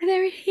 God,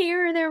 they're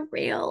here, they're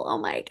real. Oh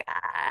my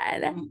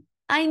God.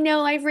 I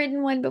know I've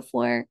ridden one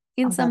before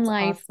in Oh, some that's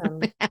life.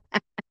 awesome.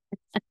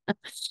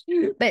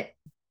 But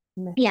yeah,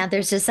 Mythical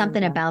there's just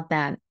something Garuda. about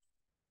that.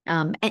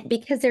 And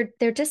because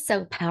they're just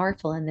so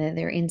powerful, and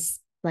they're in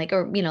like,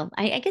 or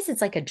I guess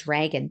it's like a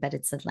dragon, but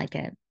it's like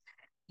a,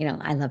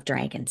 I love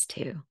dragons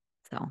too.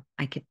 So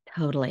I could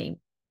totally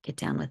get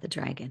down with the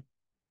dragon.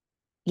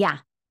 Yeah.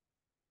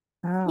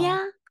 Oh,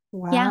 Yeah.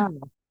 Yeah. wow.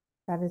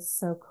 That is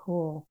so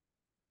cool.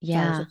 Sorry,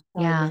 I was Yeah. just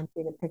showing Yeah.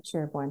 Nancy a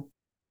picture of one.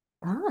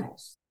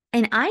 Gosh,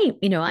 And I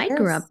they're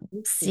grew up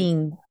sneaky.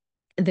 seeing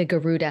the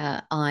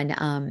Garuda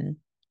on,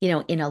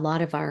 in a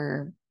lot of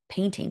our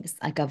paintings,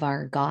 like of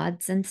our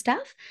gods and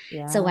stuff. So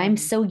Yeah. I'm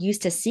so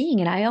used to seeing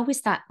it. I always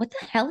thought, what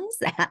the hell is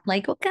that?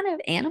 Like, what kind of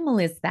animal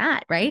is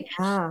that? Right.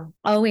 Yeah.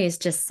 Always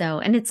just so,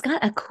 and it's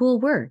got a cool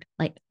word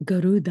like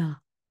Garuda,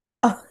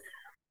 Oh,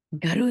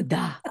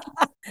 Garuda.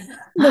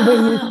 the way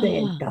you say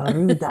it,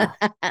 Garuda.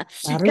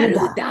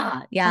 Garuda.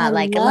 Garuda. Yeah. I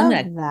Like, love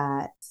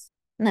that.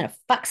 I'm gonna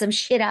fuck some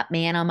shit up,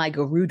 man, on my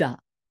Garuda.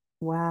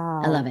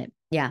 I love Wow. it.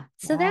 Yeah.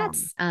 So Wow.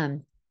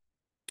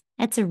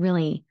 that's a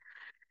really,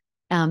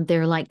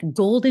 they're like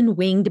golden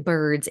winged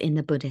birds in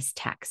the Buddhist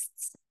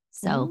texts.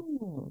 So,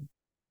 Mm.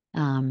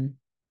 um,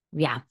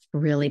 yeah,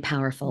 really They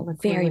powerful.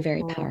 look Very, really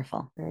very cool.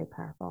 powerful. Very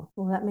powerful.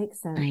 Well, that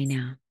makes I sense.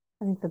 know.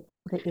 I think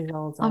the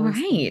eagle's All always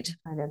been right.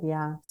 kind of,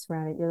 yeah,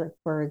 surrounded. You're like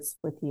birds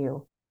with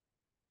you.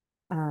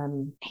 I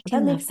But do that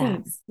love makes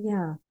that. sense.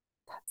 Yeah.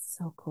 That's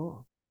so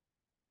cool.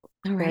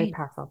 All Very right.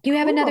 powerful. Do you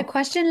have another Cool.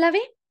 question,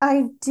 Lovey?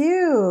 I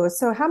do.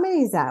 So how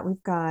many is that?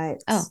 We've got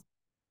Oh,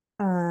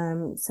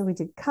 so we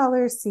did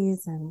color,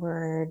 season,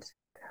 word,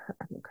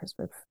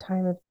 Christmas,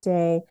 time of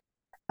day.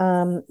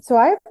 So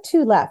I have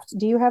two left.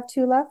 Do you have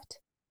two left?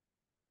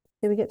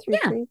 Did we get through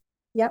yeah. three?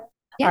 Yep. All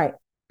Yeah. right.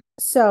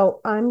 So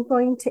I'm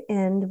going to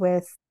end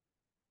with,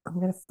 I'm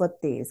going to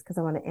flip these because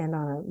I want to end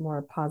on a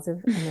more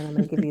positive, and then I'm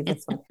going to give you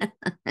this one.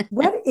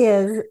 What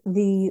is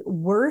the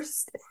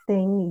worst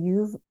thing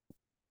you've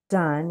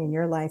done in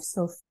your life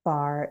so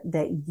far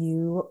that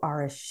you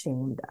are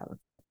ashamed of?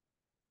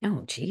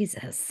 Oh,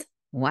 Jesus.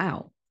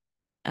 Wow.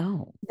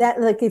 Oh,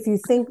 That, like, if you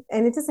think,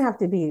 and it doesn't have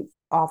to be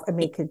off. I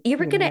mean, it could, you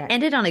were going to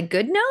end it on a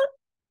good note?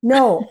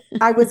 no,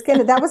 I was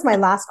gonna, that was my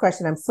last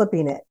question. I'm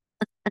flipping it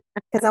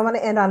because I want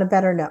to end on a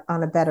better note,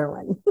 on a better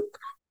one.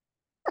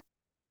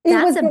 It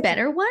That's was a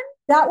better one?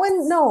 that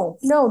one. No,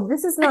 no,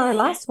 this is not our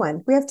last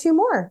one. We have two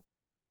more.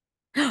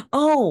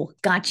 Oh,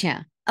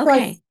 gotcha. So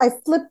Okay. I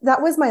flipped,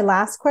 that was my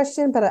last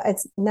question, but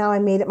it's now I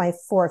made it my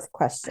fourth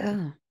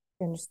question.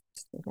 Oh,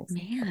 Okay.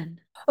 man.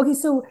 Okay,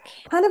 so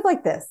kind of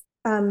like this.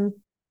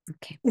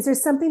 Okay. Is there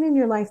something in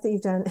your life that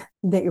you've done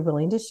that you're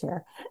willing to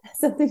share?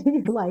 Something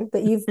in your life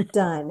that you've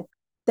done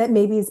that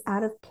maybe is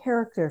out of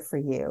character for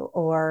you,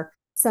 or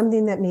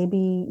something that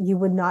maybe you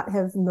would not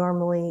have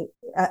normally,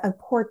 a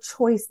poor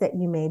choice that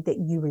you made that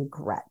you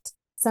regret?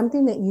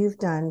 Something that you've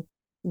done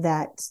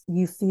that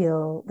you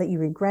feel that you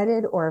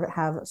regretted or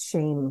have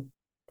shame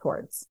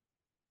towards?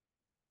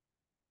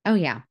 Oh,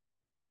 yeah.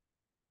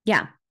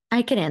 Yeah.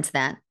 I could answer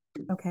that.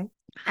 Okay.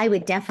 I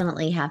would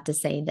definitely have to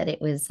say that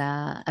it was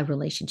a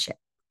relationship.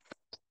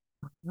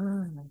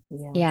 Ah,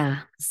 yes. Yeah.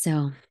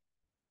 So,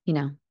 you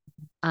know,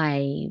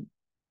 I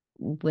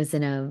was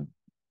in a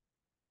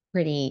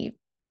pretty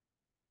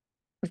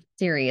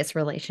serious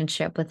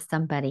relationship with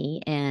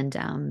somebody, and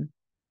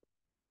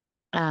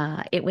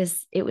it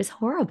was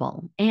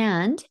horrible.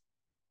 And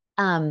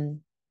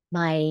um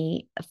my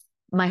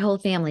my whole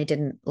family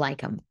didn't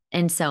like him.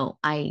 And so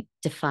I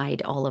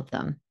defied all of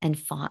them and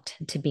fought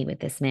to be with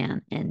this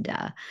man. And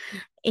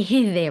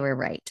they were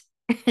right.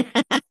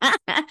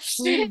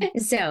 Mm.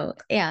 So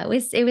yeah,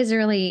 it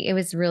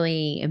was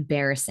really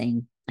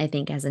embarrassing. I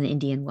think as an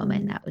Indian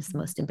woman, Mm. that was the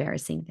most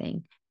embarrassing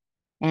thing.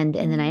 And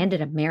then I Mm.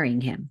 ended up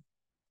marrying him.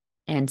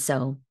 And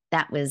so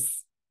that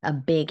was a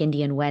big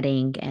Indian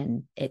wedding,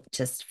 and it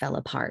just fell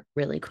apart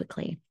really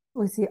quickly.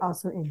 Was he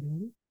also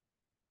Indian?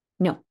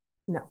 No,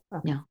 No.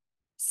 Okay. no.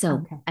 So,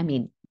 Okay. I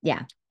mean,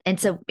 yeah. And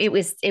Yeah. so it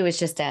was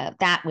just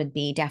that would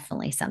be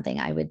definitely something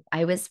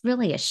I was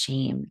really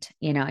ashamed.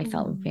 I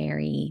felt Mm.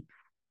 very,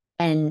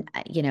 and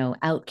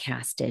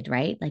outcasted,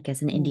 right? Like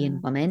as an Indian Yeah.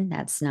 woman,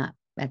 that's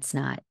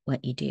not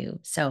what you do.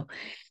 So,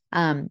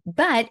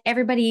 but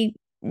everybody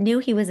knew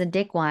he was a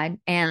dickwad,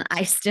 and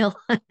I still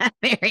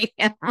married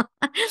him.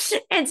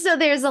 And so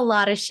there's a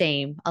lot of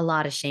shame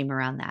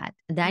around that.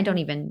 And I don't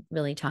Yeah. even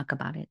really talk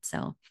about it.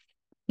 So,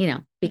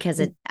 because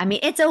Mm. I mean,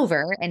 it's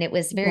over and it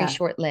was very Yeah.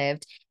 short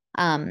lived.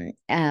 And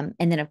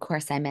then of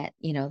course I met,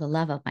 the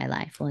love of my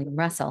life, William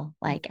Russell,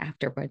 like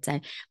afterwards.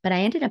 But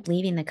I ended up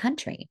leaving the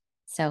country.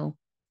 So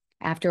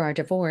after our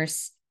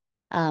divorce,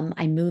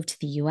 I moved to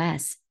the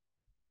US.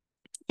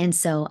 And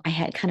so I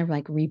had kind of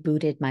like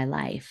rebooted my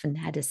life and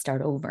had to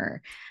start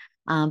over.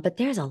 But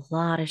there's a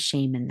lot of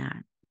shame in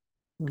that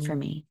for Mm.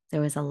 me.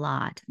 There was a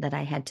lot that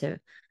I had to,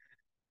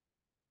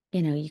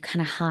 you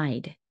kind of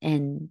hide.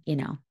 And,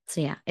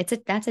 so yeah,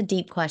 that's a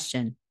deep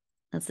question.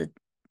 That's a,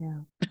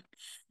 Yeah.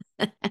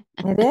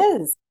 It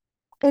is.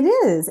 It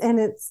is. And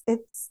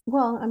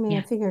well, I mean, I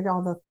yeah. figured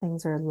all the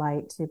things are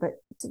light too,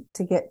 but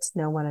to get to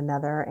know one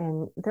another.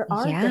 And there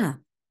are the Yeah.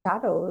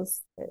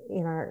 shadows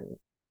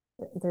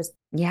there's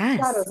Yes.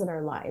 shadows in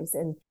our lives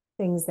and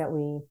things that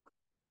we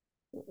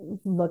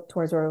look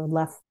towards or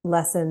left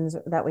lessons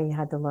that we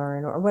had to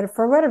learn or what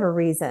for whatever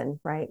reason,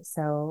 right?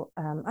 So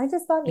I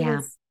just thought it Yeah.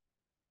 was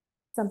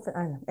something.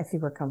 I don't know if you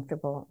were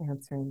comfortable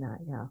answering that.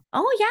 Yeah,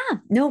 Oh, yeah.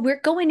 No,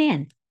 we're going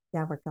in.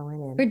 yeah, we're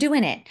going We're in.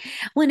 doing it.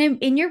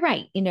 And you're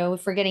right,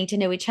 if we're getting to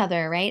know each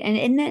other, right?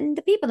 And then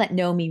the people that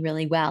know me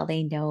really well,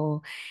 they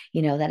know,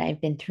 that I've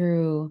been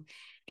through,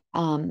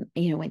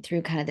 went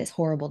through kind of this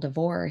horrible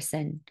divorce.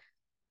 And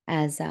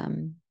as,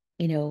 an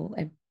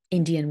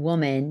Indian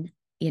woman,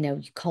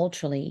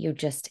 culturally, you're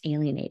just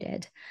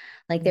alienated.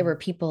 Like there Yeah, were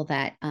people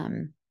that,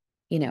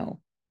 you know,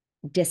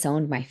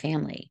 disowned my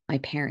family, my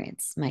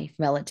parents, my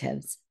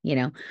relatives,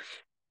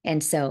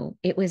 And so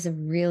it was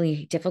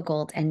really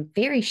difficult and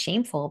very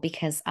shameful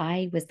because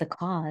I was the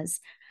cause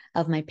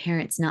of my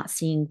parents not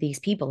seeing these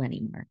people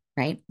anymore.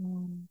 Right.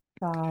 mm,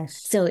 gosh.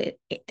 So it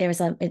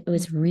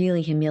was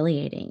really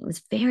humiliating. It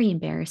was very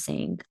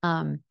embarrassing.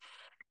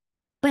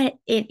 But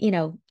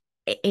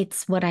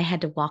it's what I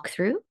had to walk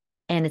through,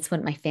 and it's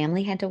what my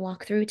family had to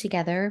walk through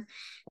together.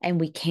 And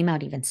we came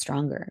out even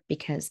stronger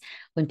because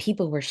when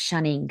people were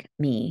shunning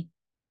me,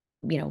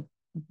 you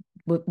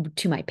know,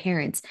 to my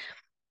parents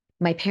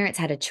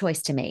had a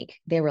choice to make.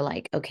 They were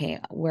like, okay,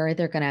 we're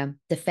either going to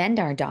defend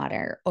our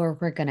daughter or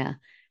we're going to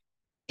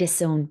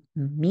disown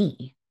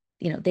me.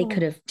 They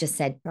could Oh have just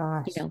said,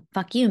 gosh.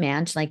 fuck you,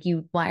 man. Like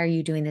why are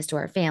you doing this to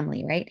our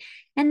family? Right.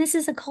 And this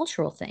is a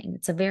cultural thing.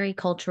 It's a very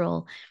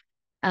cultural,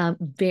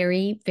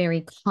 very,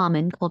 very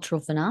common cultural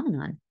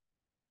phenomenon.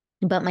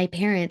 But my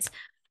parents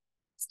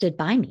stood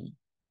by me,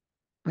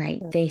 right?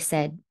 Yeah. They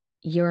said,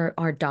 you're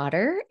our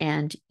daughter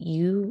and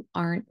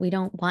we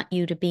don't want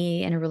you to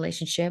be in a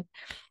relationship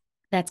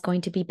that's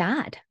going to be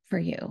bad for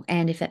you.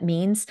 And if it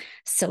means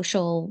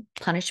social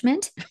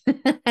punishment,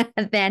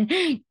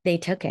 then they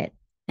took it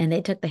and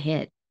they took the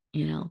hit.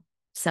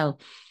 So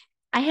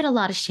I had a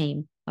lot of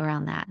shame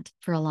around that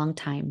for a long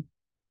time.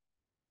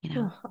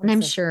 Oh, I'm And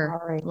I'm so sure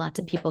sorry. lots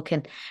of people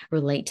can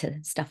relate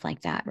to stuff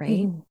like that,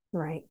 right?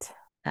 Right.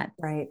 But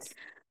Right.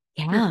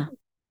 yeah.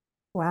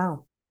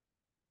 Wow.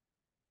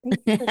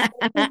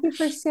 Thank you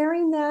for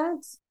sharing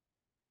that.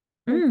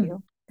 Thank Mm,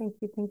 you. Thank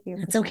you. Thank you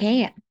for that's sharing.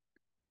 okay.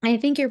 I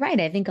think you're right.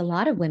 I think a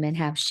lot of women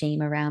have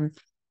shame around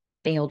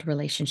failed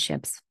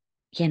relationships,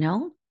 you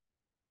know?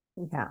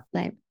 Yeah.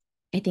 But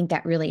I think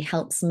that really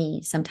helps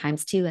me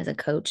sometimes too as a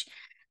coach,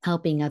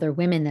 helping other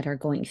women that are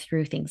going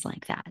through things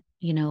like that,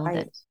 that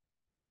Right.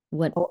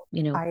 what, Oh,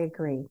 I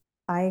agree.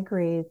 I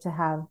agree to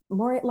have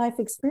more life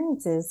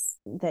experiences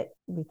that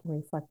we can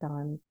reflect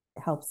on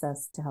helps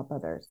us to help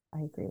others. I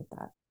agree with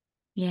that.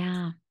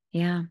 yeah,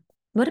 yeah.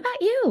 What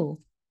about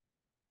you,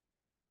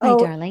 my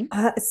Oh, darling?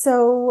 it's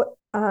so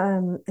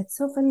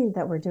funny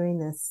that we're doing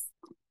this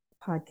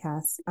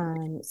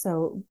podcast.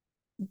 So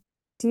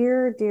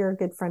dear, dear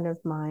good friend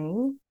of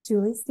mine,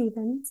 Julie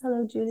Stevens.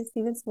 Hello, Julie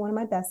Stevens, one of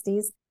my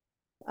besties.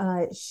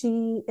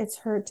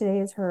 Today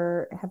is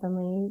her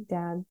heavenly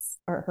dad's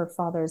or her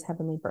father's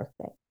heavenly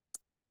birthday.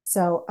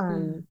 So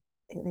Mm.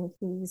 I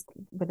think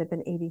would have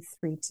been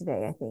 83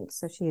 today, I think.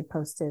 So she had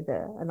posted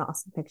an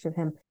awesome picture of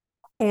him.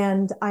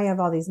 And I have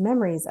all these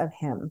memories of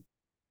him.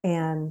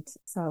 And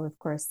so, of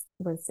course,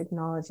 was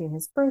acknowledging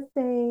his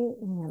birthday.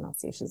 And I'll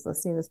see if she's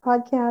listening to this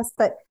podcast.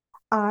 But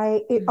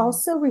it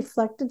also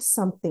reflected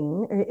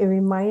something. It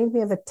reminded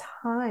me of a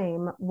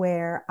time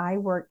where I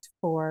worked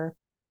for,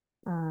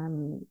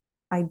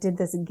 I did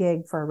this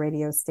gig for a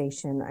radio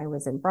station. I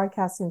was in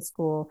broadcasting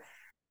school,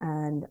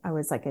 and I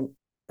was like an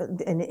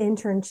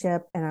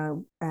internship,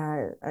 and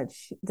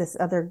this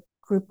other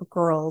group of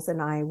girls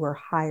and I were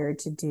hired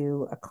to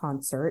do a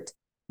concert,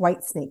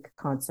 Whitesnake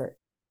concert.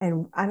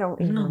 And I don't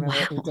even remember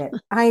what we did.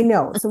 I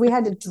know. So we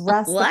had to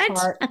dress the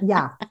part.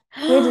 Yeah.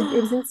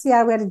 It was in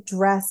Seattle. We had to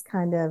dress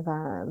kind of,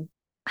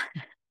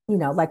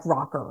 like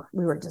rocker.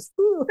 We were just,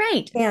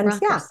 right. And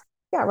rockers.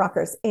 yeah,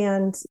 rockers.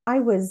 And I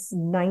was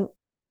 19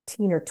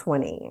 or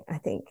 20, I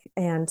think.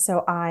 And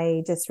so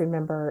I just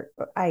remember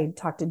I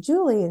talked to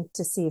Julie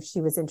to see if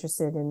she was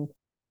interested in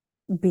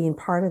being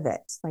part of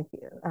it. Like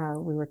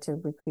we were to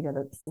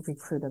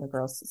recruit other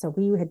girls. So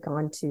we had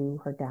gone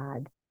to her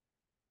dad,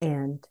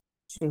 and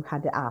she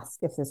had to ask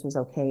if this was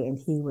okay. And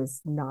he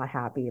was not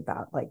happy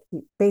about, like,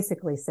 he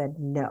basically said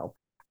no.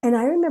 And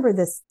I remember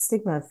this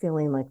stigma of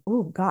feeling like,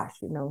 oh gosh,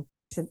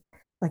 should,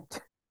 like,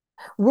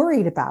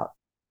 worried about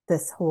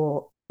this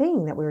whole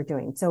thing that we were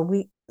doing. So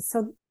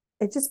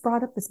it just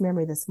brought up this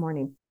memory this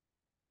morning.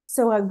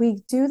 So we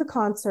do the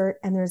concert,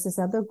 and there's this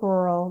other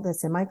girl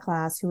that's in my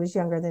class who was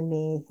younger than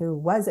me, who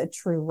was a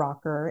true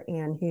rocker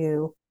and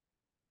who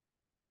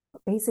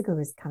basically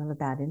was kind of a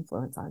bad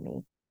influence on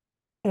me.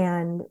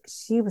 And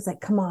she was like,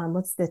 come on,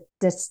 let's ditch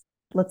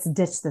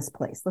this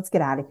place. Let's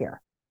get out of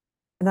here.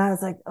 And I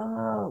was like,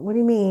 oh, what do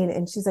you mean?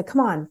 And she's like,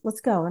 come on,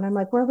 let's go. And I'm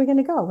like, where are we going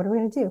to go? What are we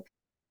going to do?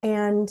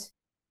 And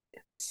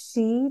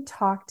she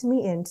talked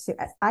me into,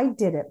 I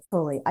did it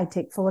fully. I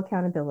take full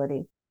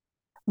accountability,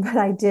 but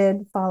I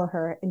did follow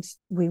her, and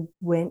we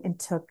went and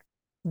took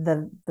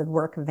the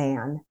work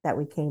van that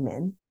we came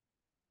in,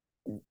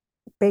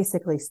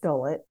 basically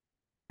stole it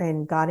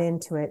and got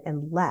into it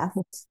and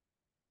left.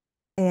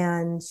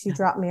 And she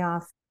dropped me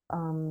off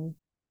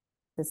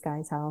this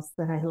guy's house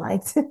that I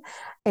liked.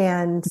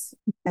 and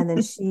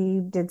then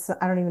she did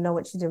I don't even know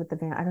what she did with the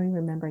van. I don't even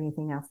remember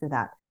anything after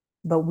that.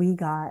 But we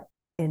got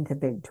into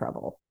big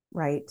trouble,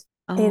 right?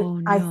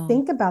 And I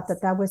think about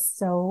that. That was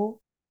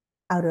so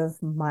out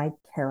of my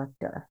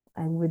character.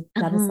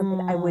 That is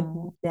something I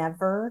would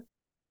never,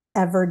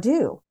 ever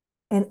do.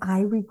 And I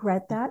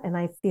regret that. And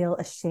I feel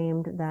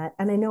ashamed that,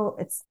 and I know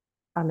it's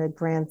on a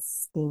grand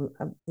scheme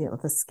of,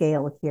 the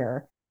scale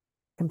here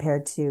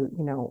compared to,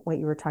 what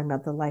you were talking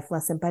about, the life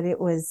lesson, but it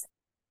was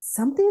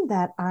something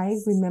that I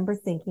remember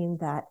thinking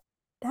that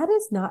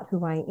is not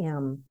who I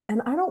am.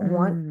 And I don't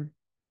want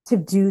to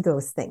do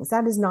those things.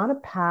 That is not a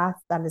path.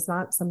 That is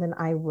not something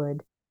I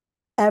would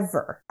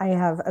ever. I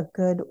have a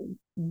good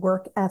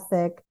work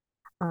ethic.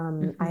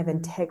 I have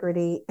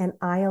integrity, and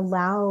I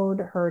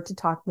allowed her to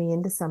talk me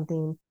into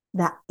something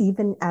that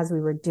even as we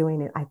were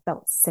doing it, I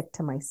felt sick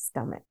to my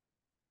stomach.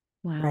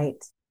 Wow.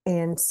 Right.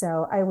 And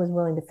so I was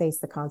willing to face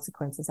the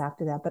consequences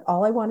after that. But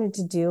all I wanted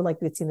to do, like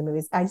we'd seen in the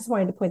movies, I just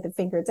wanted to point the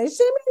finger and say,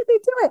 she made me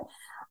do it.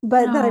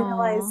 But then I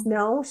realized,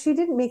 no, she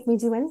didn't make me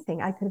do anything.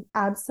 I could have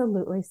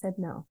absolutely said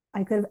no.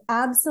 I could have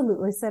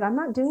absolutely said, I'm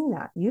not doing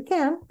that. You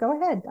can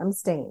go ahead. I'm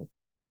staying.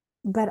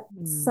 But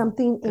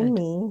something in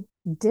me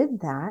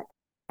did that.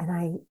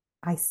 And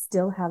I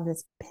still have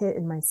this pit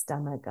in my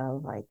stomach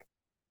of like,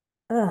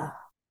 ugh,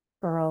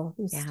 girl,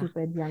 you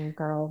stupid young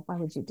girl. Why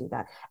would you do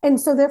that? And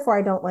so therefore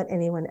I don't let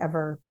anyone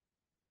ever,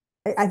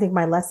 I think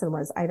my lesson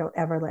was, I don't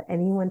ever let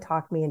anyone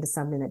talk me into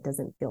something that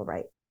doesn't feel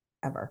right,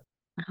 ever.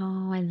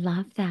 Oh, I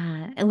love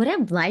that. And what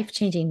a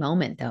life-changing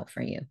moment though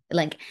for you.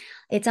 Like,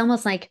 it's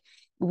almost like,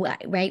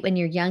 right, when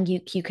you're young,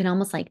 you can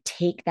almost like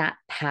take that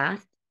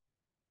path.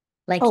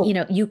 Like,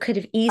 you could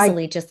have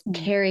easily just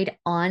carried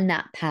on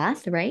that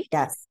path, right?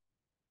 Yes.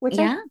 Which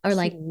or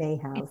like may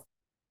have.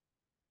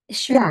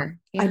 Sure.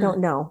 Yeah. I don't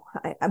know.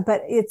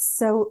 But it's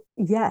so,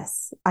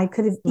 yes, I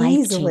could have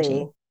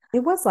easily, it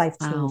was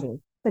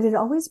life-changing, but it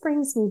always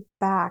brings me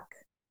back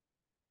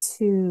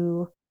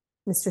to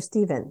Mr.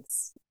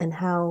 Stevens and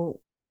how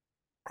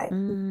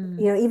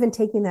even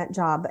taking that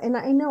job. And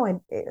I know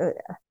it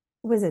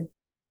was a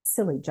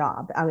silly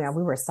job. I mean,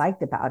 we were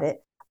psyched about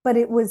it, but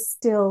it was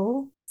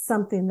still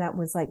something that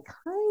was like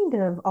kind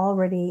of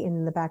already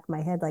in the back of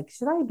my head. Like,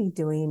 should I be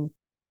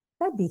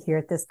here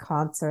at this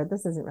concert?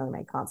 This isn't really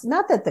my concert.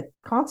 Not that the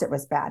concert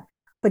was bad,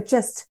 but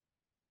just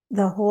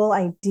the whole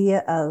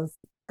idea of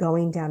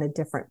going down a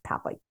different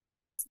path. Like,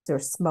 they're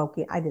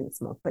smoking. I didn't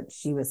smoke, but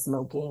she was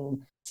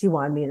smoking. She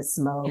wanted me to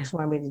smoke. Yeah. She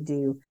wanted me to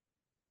do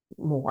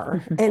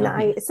more.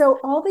 And so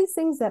all these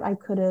things that I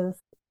could have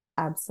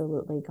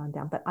absolutely gone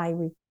down, but I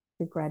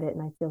regret it,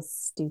 and I feel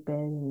stupid,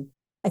 and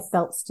I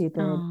felt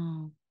stupid.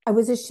 Oh. I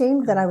was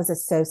ashamed that I was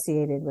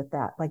associated with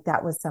that. Like,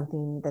 that was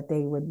something that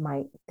they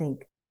might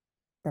think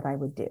that I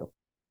would do,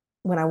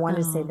 when I wanted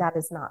to say that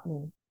is not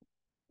me.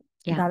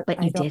 Yeah,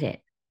 but you did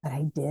it. But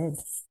I did.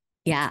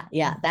 Yeah. I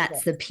Yeah. hate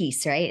That's it. the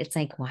piece, right? It's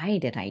like, why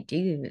did I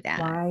do that?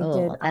 Why did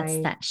Oh, that's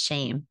I? that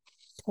shame.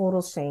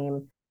 Total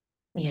shame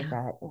and Yeah.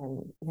 regret.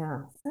 And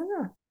yeah.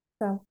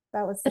 So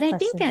that was the But I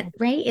think question.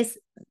 that, right, is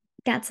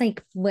that's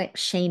like what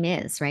shame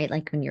is, right?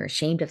 Like when you're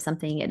ashamed of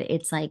something,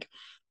 it's like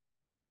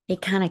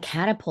it kind of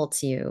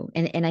catapults you.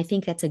 And I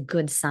think that's a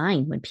good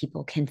sign when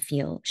people can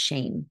feel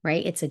shame,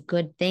 right? It's a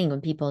good thing when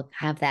people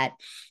have that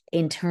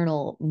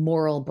internal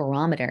moral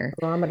barometer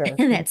Barometer.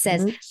 that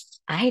says,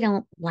 I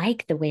don't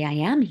like the way I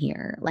am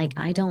here. Like,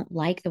 I Mhm. don't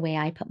like the way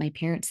I put my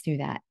parents through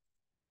that.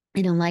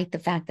 I don't like the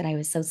fact that I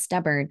was so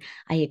stubborn.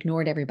 I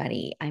ignored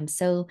everybody. I don't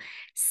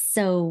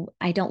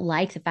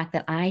like the fact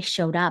that I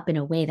showed up in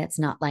a way that's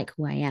not like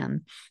who I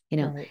am.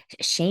 Right.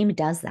 Shame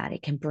does that.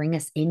 It can bring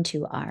us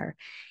into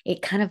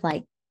it kind of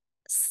like,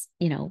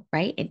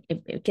 right?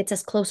 It gets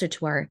us closer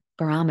to our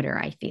barometer,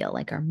 I feel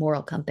like our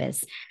moral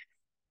compass.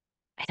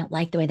 I don't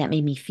like the way that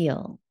made me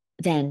feel.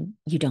 Then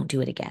you don't do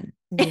it again.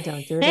 You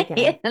don't do it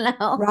again. You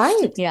know?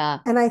 Right. Yeah.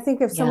 And I think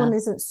if Yeah. someone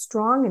isn't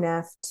strong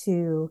enough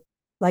to,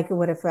 like,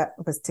 what if that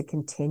was to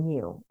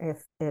continue?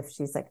 If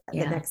she's like, the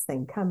Yeah. next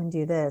thing, come and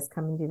do this,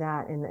 come and do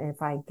that. And if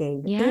I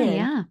gave Yeah. in,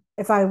 Yeah.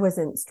 if I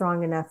wasn't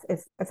strong enough,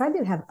 if I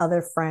didn't have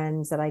other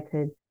friends that I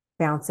could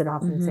bounce it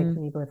off and say, Mm-hmm.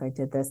 can you believe I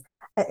did this?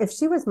 If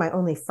she was my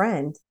only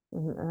friend,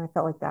 and I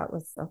felt like that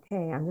was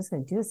okay, I'm just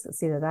going to do this.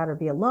 It's either that or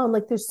be alone.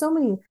 Like, there's so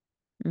many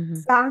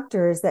Mm-hmm.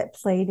 factors that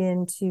played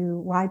into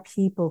why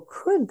people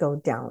could go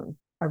down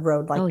a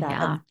road Oh, like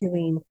that of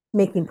yeah.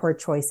 making poor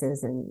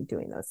choices and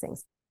doing those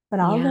things. But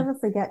I'll Yeah. never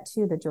forget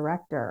too, the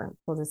director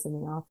told us in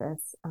the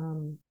office,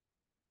 and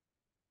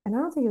I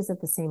don't think it was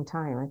at the same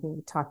time. I think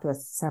he talked to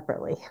us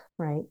separately,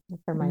 right?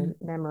 For my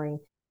Mm-hmm. memory.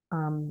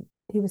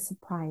 He was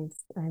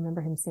surprised. I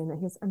remember him saying that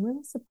he was, I'm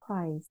really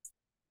surprised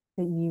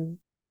that you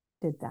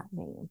did that,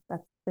 Megan.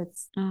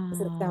 That's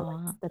doesn't sound like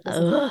Oh, that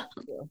doesn't sound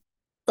like you.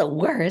 the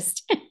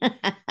worst.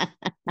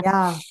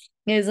 Yeah.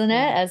 Isn't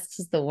Yeah. it? It's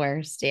just the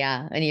worst.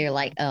 Yeah. And you're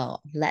like, oh,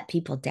 let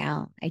people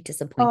down. I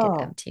disappointed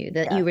them Oh, too.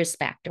 That yeah. you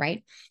respect,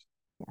 right?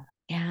 Yeah.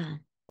 Yeah.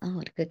 Oh,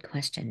 what a good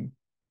question.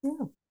 Yeah.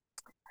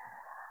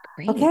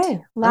 Great.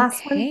 Okay,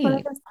 last one for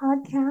Okay. this Wow.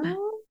 podcast.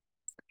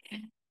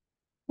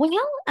 Well,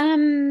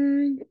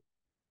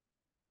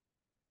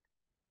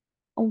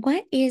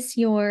 what is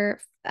your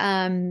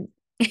I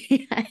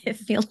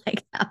feel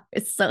like that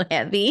was so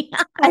heavy.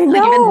 I I don't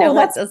even know know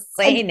what that's to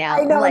say I now.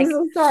 I'm know, I'm like,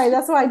 so sorry.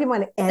 That's why I didn't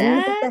want to end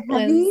with that the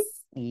was heavy,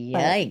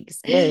 but yikes.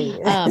 yay.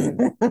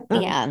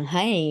 Yeah,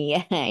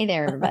 hi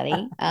there,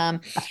 everybody.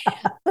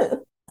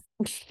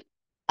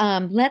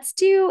 Let's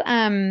do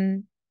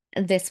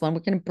this one. We're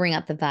gonna bring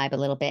up the vibe a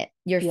little bit.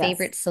 Your Yes.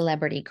 favorite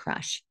celebrity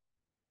crush.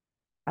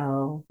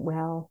 Oh,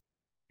 well,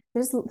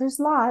 there's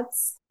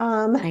lots.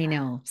 I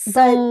know, But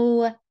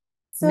so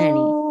many.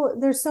 so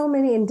there's so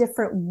many in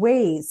different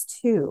ways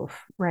too,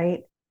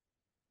 right?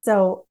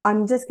 So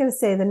I'm just going to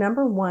say the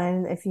number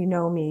one, if you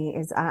know me,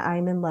 is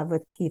I'm in love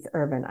with Keith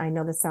Urban. I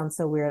know this sounds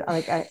so weird.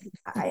 Like I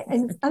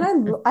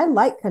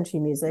like country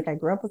music. I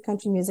grew up with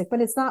country music,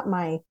 but it's not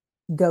my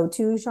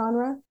go-to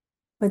genre.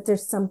 But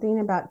there's something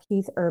about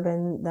Keith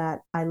Urban that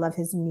I love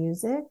his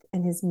music,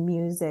 and his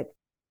music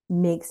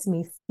makes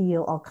me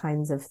feel all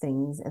kinds of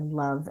things and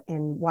love.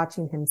 And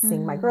watching him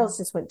sing, my Mm. girls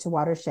just went to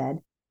Watershed.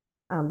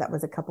 That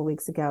was a couple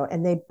weeks ago,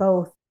 and they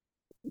both,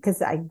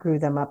 because I grew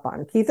them up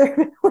on Keith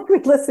Urban. We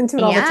listened to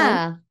it all the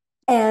time.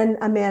 Yeah. And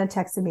Amanda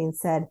texted me and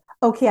said,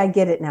 okay, I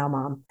get it now,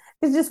 Mom.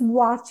 It's just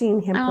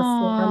watching him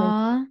perform, and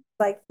Aw.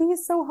 like,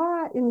 he's so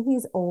hot and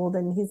he's old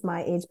and he's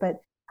my age, but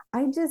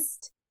I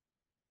just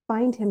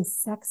find him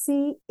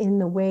sexy in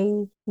the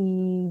way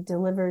he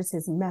delivers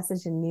his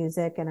message in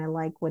music, and I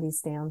like what he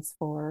stands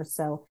for.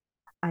 So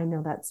I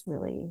know that's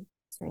really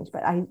strange,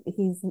 but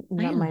he's I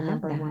not my love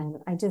number that. one.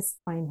 I just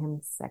find him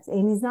sexy.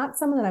 And he's not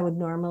someone that I would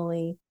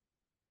normally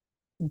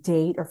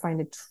date or find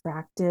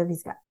attractive.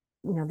 He's got,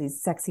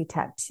 these sexy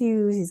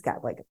tattoos. He's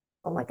got like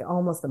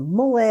almost a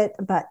mullet,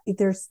 but he's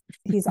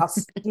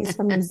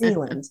from New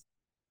Zealand.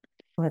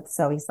 But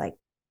so he's like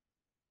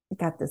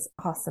got this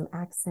awesome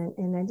accent,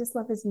 and I just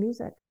love his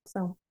music.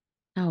 So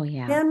Oh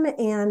yeah. him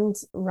and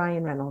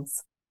Ryan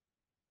Reynolds.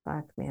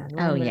 Fuck man, Oh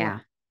Ryan Reynolds. yeah.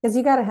 Because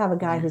you got to have a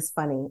guy Yeah. who's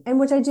funny, and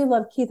which I do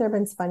love. Keith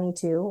Urban's funny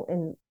too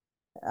in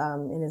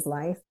his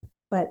life,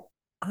 but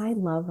I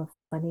love a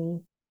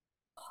funny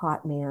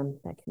hot man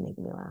that can make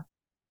me laugh.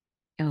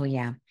 Oh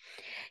yeah.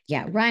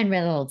 Yeah. Ryan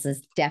Reynolds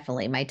is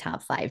definitely my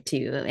top five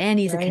too. And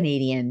he's a Right?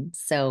 Canadian.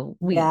 So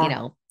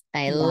Yeah.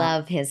 I Yeah.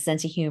 love his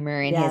sense of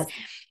humor and his Yes.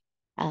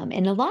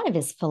 and a lot of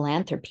his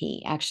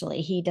philanthropy,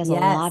 actually. He does a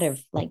lot Yes.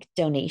 of like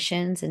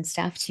donations and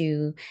stuff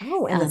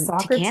Oh, and the to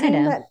soccer team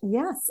Canada. that,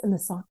 yes, and the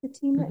soccer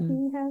team that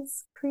Hmm. he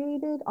has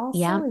created also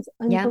Yeah. is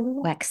Yeah.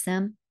 unbelievable.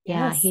 Wexham.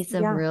 Yeah. Yes. He's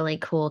a Yeah. really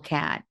cool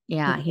cat. He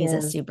Yeah. He's a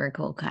is. super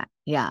cool cat.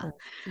 Yeah.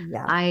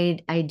 Yeah.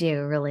 I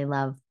do really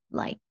love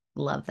that.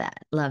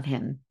 Love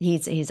him.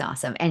 He's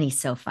awesome. And he's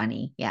so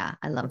funny. Yeah.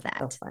 I love It's so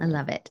that. I funny.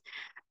 love it.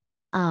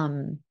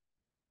 Um,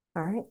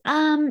 All right.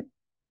 um,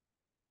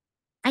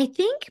 I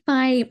think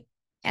my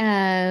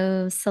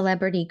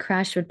celebrity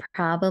crush would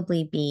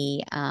probably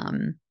be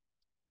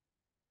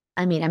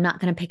I mean, I'm not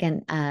going to pick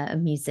a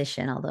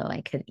musician, although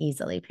I could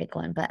easily pick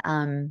one, but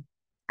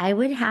I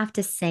would have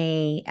to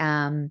say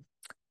um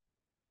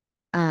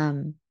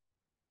oh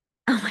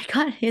my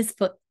God, his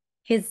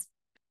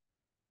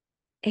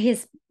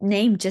his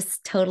name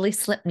just totally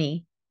slipped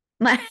me.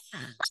 My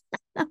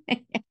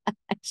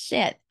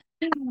shit.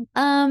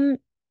 Um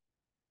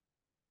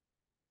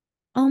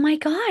oh my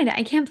God,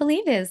 I can't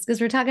believe this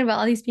because we're talking about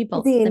all these Is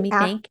people. he Let an me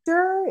think.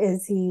 actor?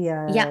 Is he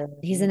Yeah,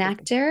 he's an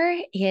actor.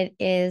 It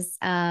is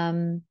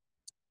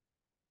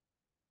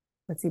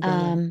what's he been in?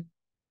 um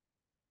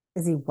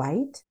Is he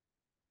white?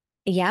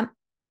 yeah.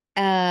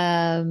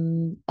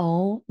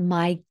 Oh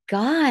my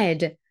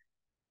God.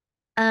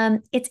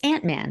 It's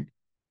Ant-Man.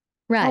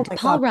 Oh Rudd, my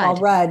Paul God, Paul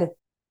Rudd. Rudd.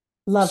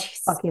 Love Jeez.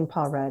 fucking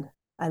Paul Rudd.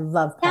 I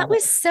love Paul That Rudd.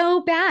 was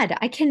so bad.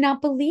 I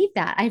cannot believe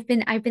that. I've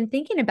been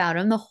thinking about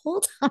him the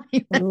whole time.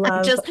 I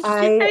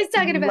was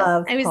talking about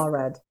Love I was Paul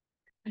Rudd.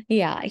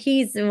 yeah,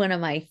 he's one of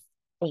my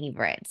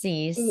favorites.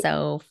 He's Y-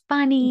 so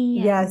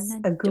funny Yes,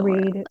 and adorable.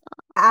 agreed.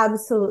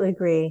 Absolutely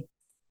agree.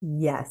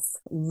 Yes,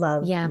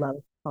 Yeah. love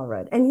Paul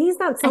Rudd. And he's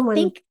not I someone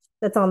think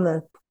that's on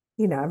the,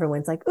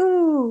 everyone's like,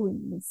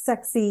 ooh,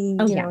 sexy.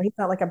 oh yeah. He's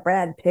not like a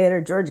Brad Pitt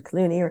or George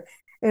Clooney or,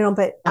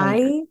 but Oh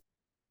yeah. I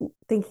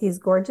think he's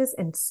gorgeous,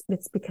 and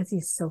it's because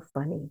he's so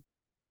funny.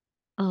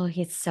 Oh,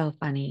 he's so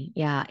funny.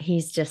 Yeah,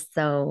 he's just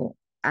so,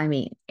 I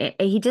mean,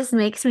 he just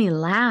makes me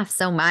laugh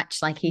so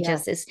much. Like he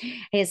Yes, just is,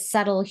 his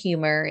subtle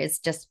humor is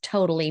just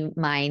totally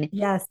mine.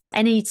 yes,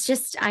 And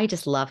I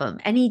just love him.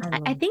 And I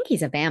I love. think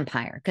he's a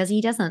vampire because he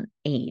doesn't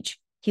age.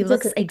 He He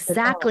looks doesn't. Oh,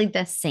 exactly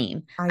the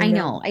same. I I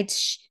know. know.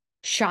 It's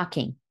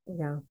shocking.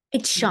 Yeah,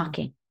 It's yeah.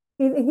 shocking.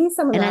 He's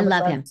someone And that I I would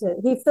love love him. to.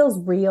 He feels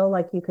real,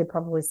 like you could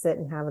probably sit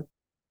and have a,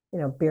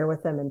 beer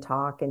with him and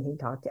talk, and he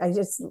talked. I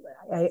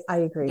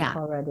agree. Yeah.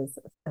 Paul Rudd is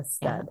a Yeah.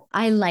 stud.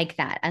 I like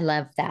that. I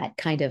love that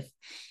kind of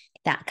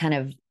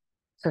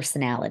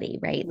personality,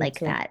 right? Me Like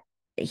too. that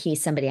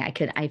he's somebody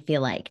I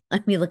feel like,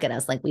 I mean, look at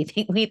us, like we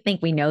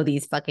think we know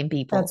these fucking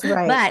people, That's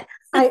right.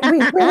 but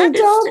We really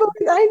don't,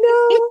 but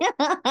I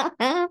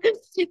know.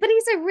 but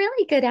he's a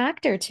really good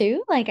actor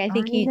too. Like I I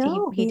think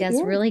know he he does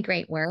is. really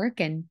great work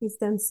and He's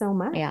done so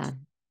much. yeah,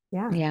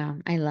 Yeah. yeah,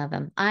 I love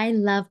him. I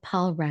love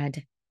Paul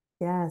Rudd.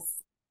 Yes.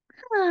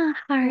 Ah,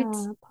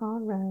 hearts. Paul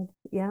Rudd.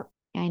 Yeah.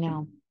 I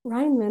know.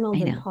 Ryan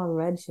Reynolds I and know. Paul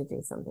Rudd should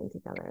do something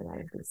together. That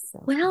would be so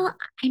fun. Well,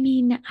 I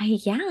mean,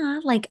 yeah,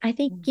 like I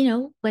think,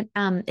 Yeah. what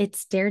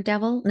it's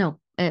Daredevil, no,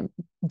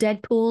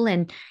 Deadpool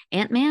and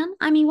Ant-Man.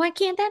 I mean, why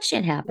can't that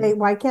shit happen?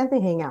 Why can't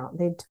they hang out?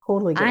 They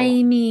totally get along.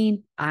 I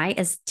mean, I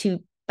as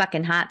two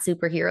fucking hot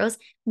superheroes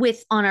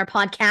with on our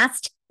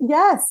podcast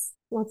Yes.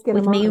 Let's get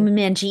with them on. Mayum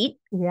Manjeet.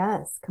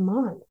 Yes. Come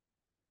on.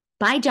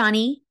 Bye,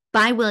 Johnny.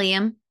 Bye,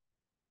 William.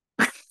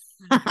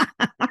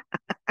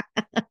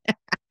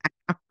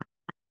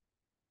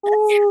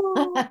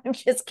 Oh, I'm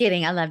just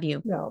kidding. I love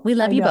you. no, We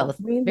love I you know. both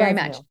We very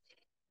love much. you.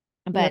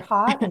 You're But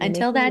hot and you make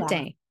until me that laugh.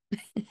 day.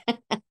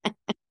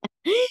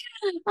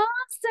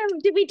 Awesome.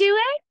 Did we do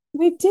it?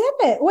 We did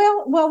it.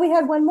 Well, we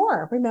had one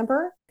more,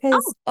 remember?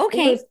 Because Oh, it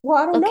okay.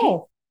 was, I don't Okay.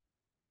 know.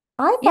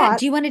 I Yeah. thought,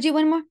 Do you want to do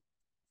one more?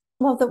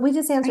 well, that we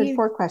just Are answered you?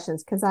 4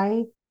 questions because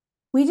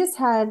we just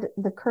had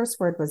the curse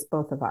word was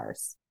both of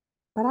ours,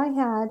 but I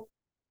had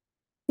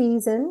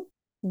season,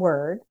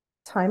 word,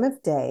 time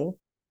of day,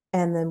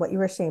 and then what you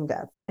were ashamed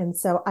of. And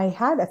so I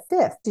had a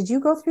fifth. Did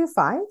you go through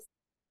 5?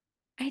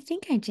 I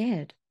think I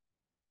did.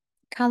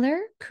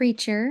 Color,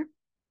 creature,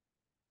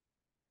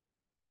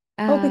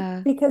 Oh,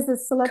 uh, because the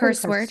celebrity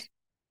curse crush. word,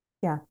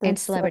 Yeah. and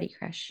celebrity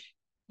crush.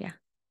 Yeah.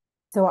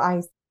 So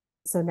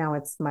so now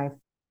it's my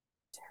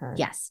turn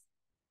Yes.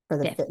 for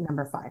the Fifth.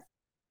 number 5.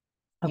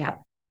 Okay. Yeah.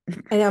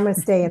 And I'm going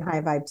to stay in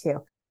high vibe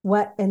too.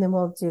 And then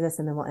we'll do this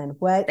and then we'll end.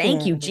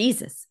 Thank you,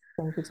 Jesus.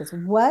 Thank you, just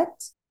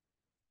what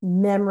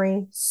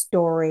memory,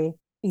 story,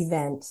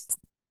 event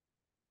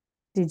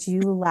did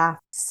you laugh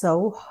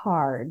so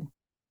hard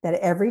that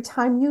every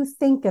time you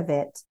think of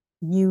it,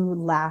 you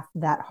laugh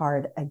that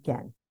hard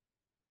again?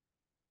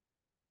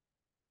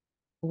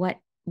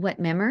 What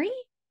memory?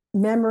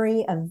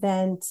 Memory,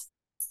 event,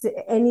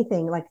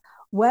 anything. Like,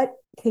 what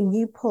can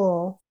you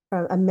pull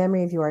from a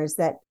memory of yours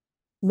that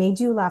made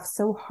you laugh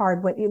so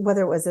hard,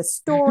 whether it was a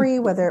story,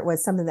 whether it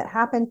was something that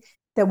happened,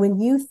 that when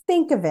you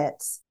think of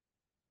it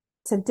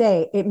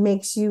today, it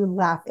makes you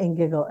laugh and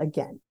giggle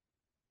again?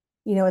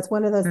 It's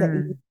one of those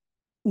that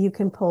you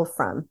can pull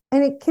from.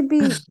 And it could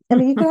be, I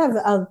mean, you could have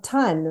a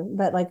ton,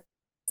 but like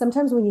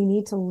sometimes when you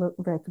need to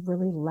like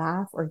really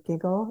laugh or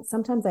giggle,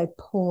 sometimes I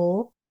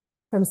pull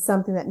from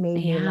something that made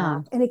me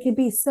laugh. And it could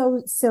be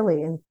so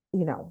silly and,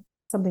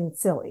 something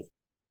silly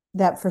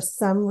that for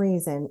some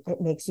reason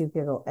it makes you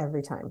giggle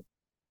every time.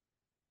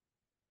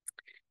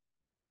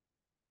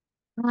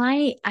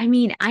 I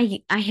mean, I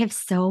have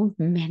so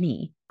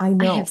many. I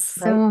know, I have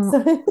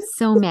right?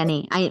 so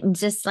many. I'm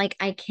just like,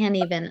 I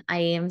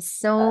am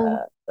so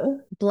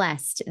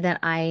blessed that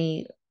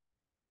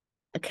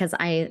because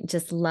I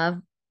just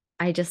love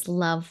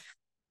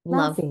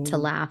Laughing. to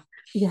laugh.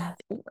 Yeah.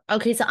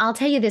 Okay, so I'll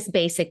tell you this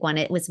basic one.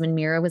 It was when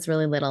Mira was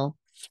really little.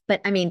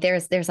 But I mean,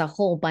 there's a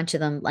whole bunch of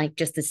them, like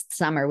just this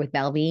summer with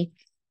Belby,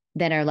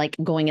 that are like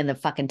going in the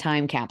fucking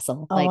time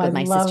capsule, Oh, like I with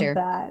my love sister.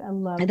 that. I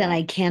love And then that.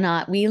 I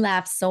cannot, we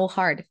laughed so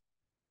hard.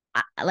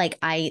 I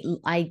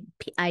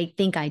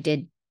think I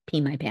did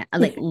pee my pants.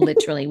 Like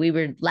literally, we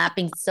were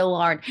laughing so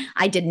hard.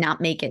 I did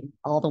not make it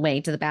all the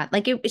way to the bath.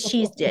 Like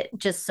she's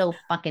just so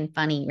fucking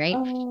funny, right?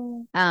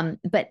 Oh,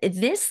 But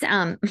this,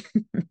 um,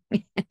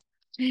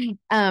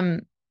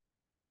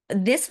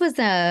 this was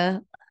I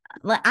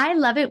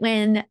love it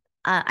when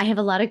I have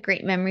a lot of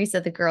great memories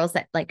of the girls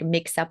that like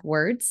mix up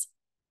words,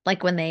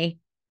 like when they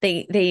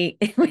when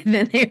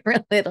they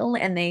were little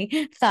and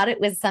they thought it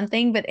was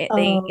something, but they,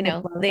 I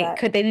love that.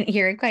 they didn't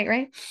hear it quite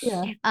right.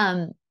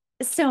 Yeah.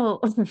 So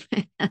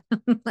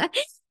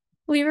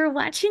we were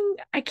watching,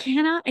 I think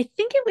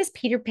it was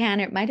Peter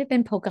Pan, or it might have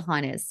been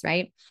Pocahontas,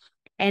 right?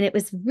 And it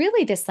was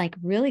really this like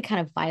really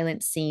kind of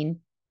violent scene.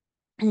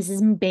 And this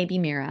is baby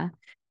Mira.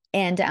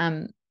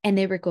 And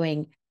they were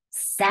going,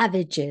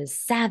 savages,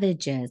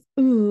 savages.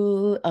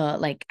 Ooh, so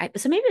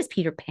maybe it was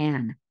Peter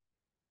Pan.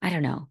 I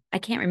don't know. I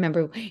can't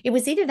remember. It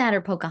was either that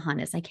or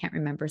Pocahontas. I can't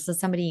remember. So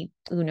somebody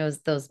who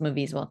knows those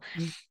movies, well,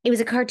 it was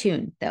a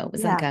cartoon though. It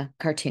was like a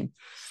cartoon.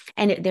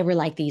 And they were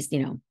like these,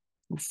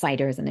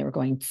 fighters, and they were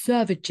going,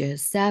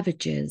 savages,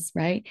 savages,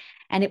 right?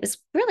 And it was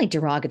really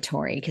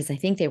derogatory because I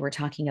think they were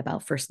talking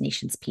about First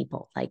Nations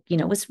people. Like,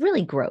 it was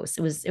really gross.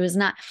 It was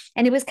not,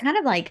 and it was kind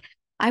of like,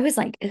 I was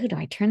like, ooh, do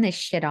I turn this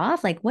shit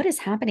off? Like, what is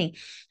happening?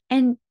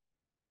 And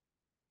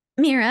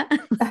Mira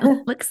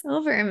looks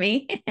over at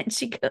me and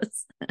she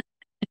goes,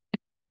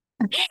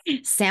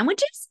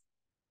 sandwiches?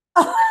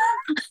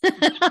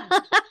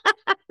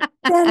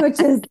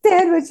 Sandwiches,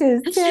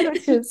 sandwiches,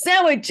 sandwiches.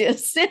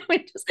 Sandwiches,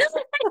 sandwiches.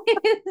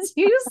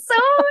 You so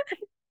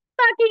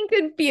fucking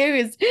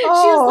confused. She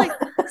Oh. was like,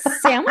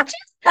 sandwiches?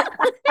 I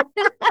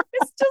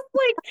was just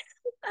like,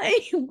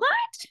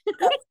 what?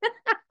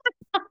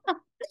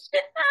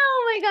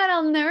 Oh my God,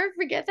 I'll never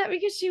forget that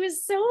because she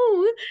was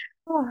so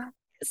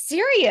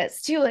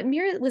serious too. Like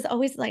Mira was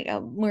always like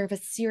more of a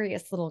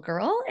serious little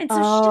girl. And so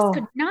she just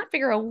could not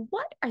figure out,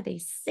 what are they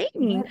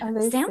saying? What are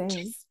they Sandwiches?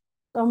 saying?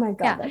 Oh my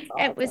God, that's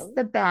awesome. It was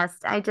the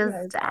best.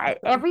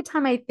 Every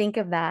time I think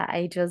of that,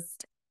 I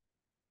just,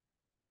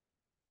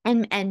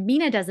 and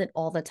Mina does it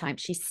all the time.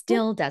 She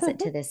still does it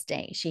to this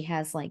day. She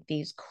has like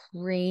these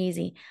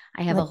crazy,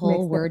 I have a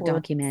whole Word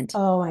document.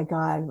 Oh my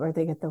God, where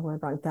they get the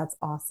word wrong. That's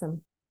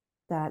awesome.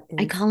 That is.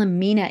 I call them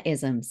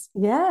Mina-isms.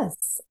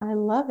 Yes, I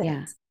love it.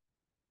 Yeah.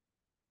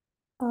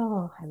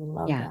 Oh, I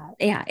love that.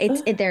 Yeah,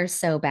 they're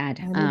so bad.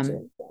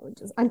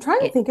 Sandwiches. I'm trying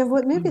to think of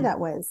what movie that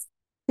was.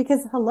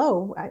 Because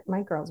hello,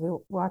 my girls, we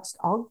watched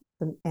all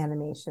the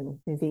animation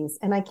movies,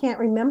 and I can't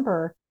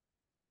remember.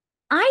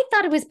 I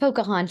thought it was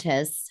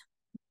Pocahontas,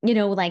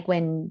 like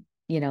when,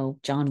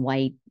 John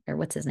White, or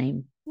what's his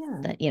name? Yeah.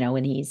 That,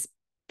 when he's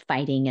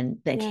fighting and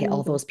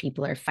all those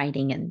people are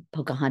fighting, and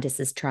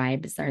Pocahontas's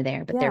tribes are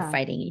there, but they're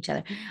fighting each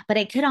other. But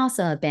it could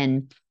also have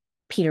been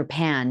Peter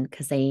Pan,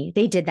 because they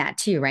did that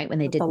too, right? When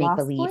they did make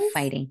believe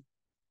fighting.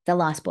 The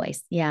Lost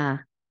Boys. Yeah.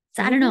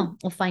 So I don't know.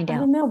 We'll find out. I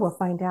don't know. We'll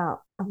find out.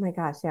 Oh my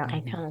gosh. Yeah.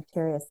 I'm kind of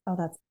curious. Oh,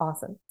 that's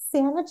awesome.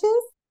 Sandwiches?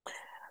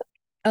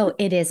 Oh,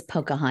 it is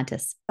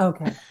Pocahontas.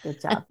 Okay.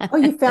 Good job. Oh,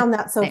 you found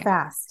that so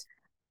fast.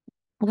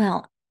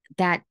 Well,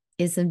 that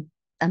is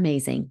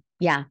amazing.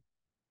 Yeah.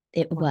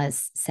 It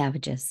was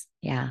savages.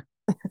 Yeah.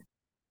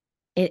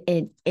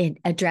 It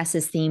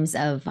addresses themes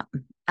of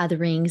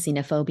othering,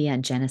 xenophobia,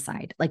 and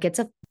genocide. Like, it's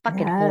a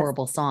fucking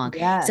horrible song.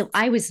 Yes. So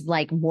I was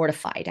like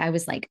mortified. I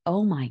was like,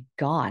 oh my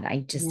God, I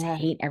just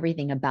hate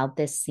everything about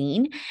this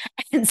scene.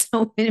 And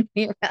so when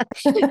Mira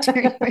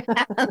turned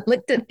around,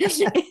 looked at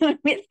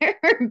with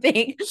her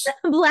big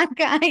black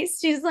eyes,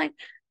 she's like,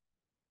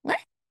 what?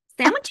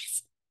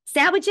 Sandwiches?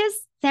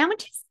 Sandwiches?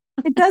 Sandwiches?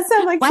 It does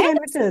sound like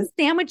sandwiches.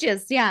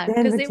 Sandwiches, yeah.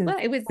 Because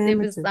it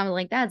was I'm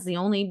like, that's the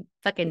only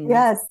fucking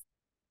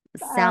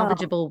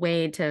salvageable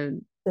way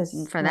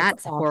for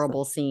that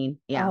horrible scene.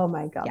 Yeah. Oh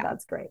my God,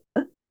 that's great.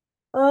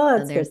 Oh,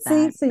 that's good.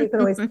 See, so you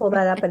can always pull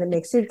that up and it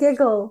makes you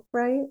giggle,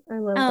 right? I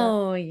love that.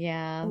 Oh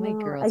yeah. My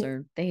girls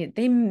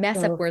they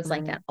mess up words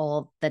like that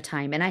all the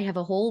time. And I have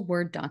a whole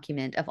Word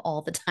document of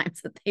all the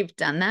times that they've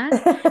done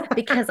that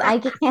because I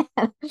can't.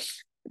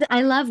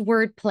 I love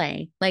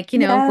wordplay, like,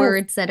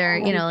 words that are,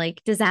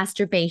 like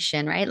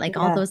disasturbation, right? Like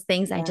all those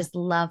things. I just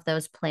love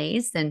those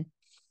plays. And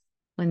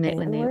when they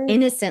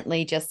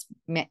innocently just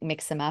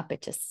mix them up,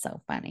 it's just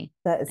so funny.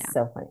 That is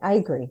so funny. I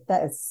agree.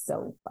 That is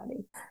so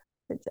funny.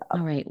 Good job.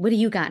 All right. What do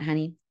you got,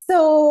 honey?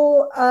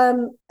 So,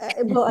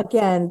 well,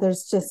 again,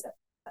 there's just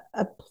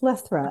a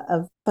plethora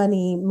of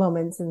funny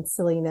moments and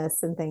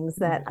silliness and things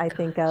that I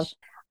think of.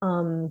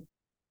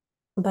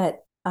 But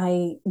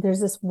there's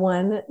this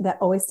one that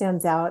always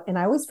stands out, and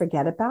I always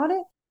forget about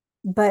it.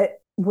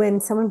 But when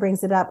someone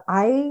brings it up,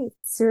 I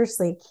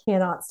seriously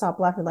cannot stop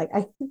laughing. Like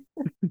I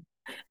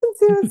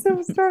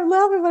start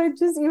laughing, but I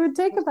just even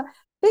think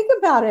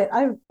about it.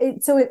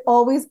 So it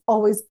always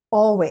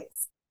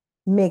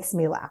makes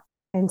me laugh.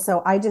 And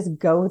so I just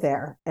go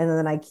there and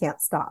then I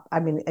can't stop. I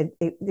mean,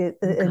 it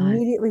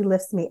immediately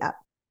lifts me up.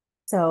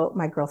 So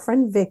my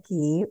girlfriend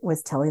Vicky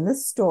was telling the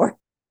story.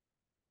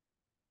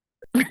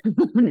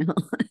 No,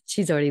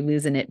 she's already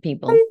losing it,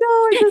 people. I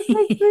know, it just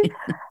makes me,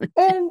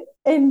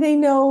 and they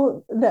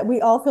know that we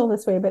all feel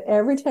this way, but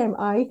every time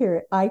I hear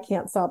it, I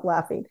can't stop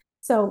laughing.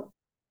 So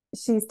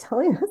she's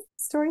telling us the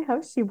story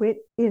how she went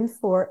in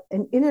for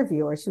an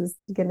interview, or she was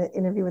going to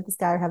interview with this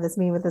guy or have this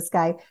meeting with this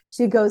guy.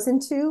 She goes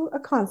into a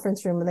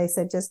conference room and they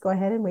said, just go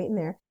ahead and wait in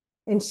there.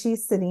 And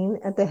she's sitting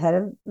at the head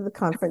of the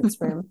conference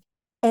room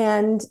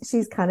and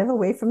she's kind of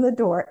away from the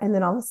door. And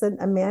then all of a sudden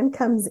a man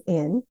comes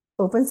in,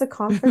 opens the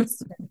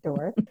conference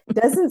door,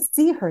 doesn't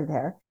see her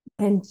there,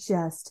 and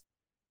just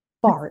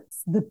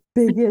farts the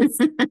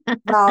biggest,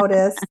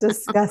 loudest,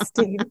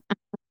 disgusting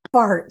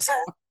fart.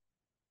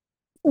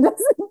 Doesn't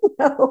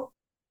know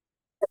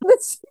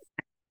that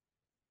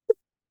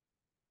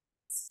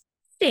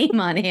Shame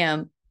on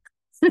him.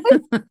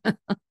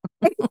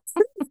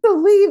 to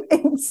leave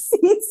and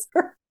sees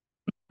her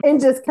and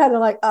just kind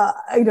of like,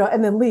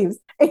 and then leaves.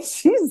 And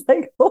she's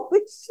like, holy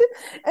shit.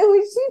 And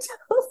when she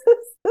tells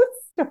us the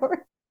story,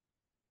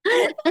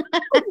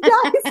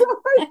 guys,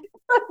 having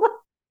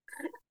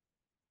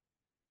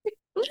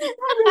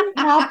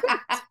happened.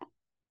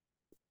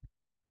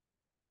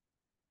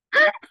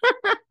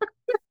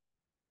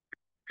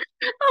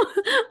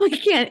 We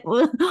can't.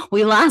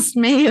 We lost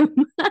Mayum.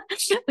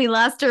 We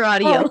lost her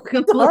audio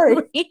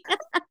completely.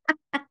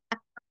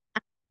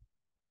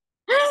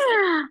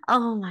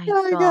 Oh my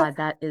God,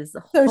 that is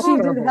horrible. So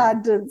she just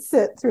had to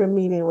sit through a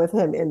meeting with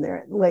him in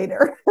there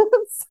later.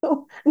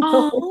 So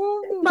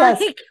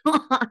my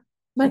God.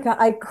 My God,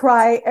 I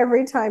cry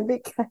every time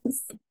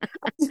because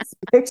I just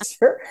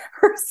picture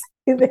her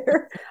sitting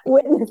there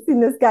witnessing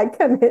this guy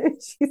come in, and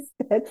she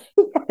said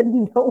he had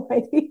no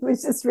idea he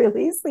was just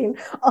releasing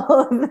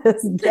all of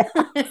this gas.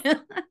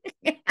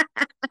 Can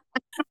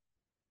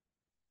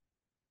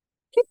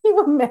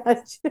you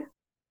imagine?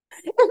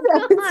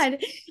 God,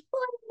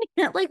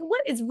 like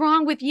what is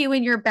wrong with you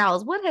and your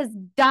bowels? What has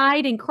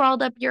died and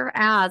crawled up your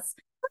ass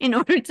in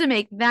order to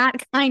make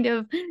that kind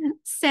of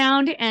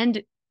sound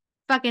and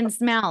fucking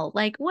smell?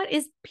 Like, what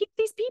is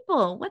these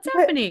people? What's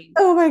happening?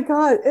 Oh my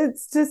God,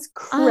 it's just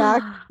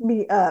cracked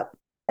me up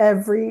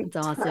every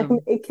time. Awesome.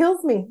 It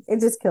kills me. It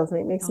just kills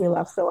me. It makes me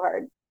laugh so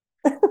hard.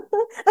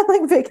 I'm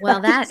like, Vic,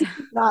 well, that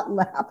not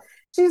laugh.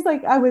 She's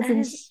like, I was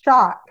in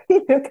shock.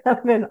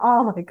 Coming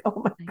all like,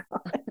 oh my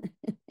God.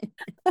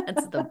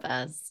 That's the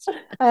best.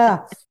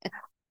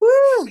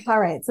 Woo. All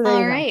right. So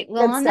all right.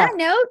 Well, on that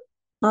note,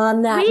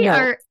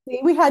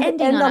 we had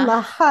to end on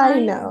the high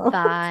note.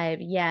 Vibe.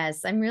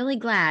 Yes, I'm really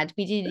glad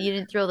you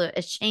didn't throw the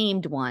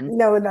ashamed one.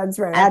 No, that's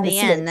right. At the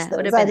end, that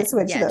would have been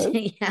switch those.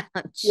 Yeah,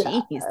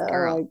 jeez,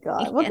 girl. Oh my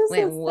God. Well, this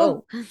is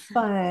so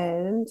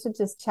fun to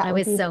just chat. It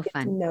with was you so to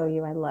fun. Get to know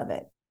you. I love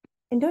it.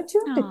 And don't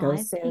you have to go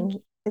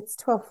soon? It's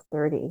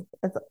 12:30.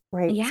 That's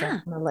right. Yeah. So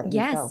I'm gonna let you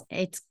go.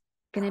 It's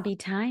gonna be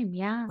time.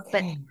 Yeah.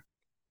 Okay. But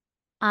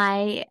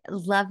I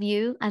love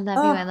you. I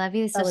love you. I love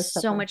you. This was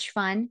so much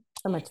fun.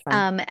 So much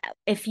fun.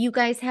 If you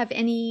guys have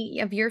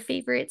any of your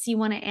favorites you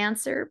want to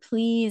answer,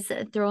 please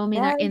throw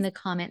them in the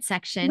comment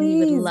section.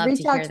 Please, we would love to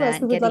hear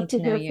that. We would love to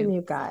know hear from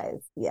you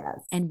guys.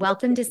 Yes. And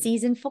welcome to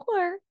season 4.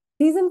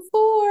 Season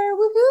 4.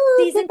 Woohoo!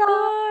 Season 4.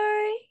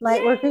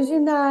 Lightworkers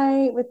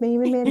Unite with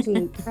Mayum and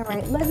Manjeet. All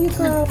right. Love you,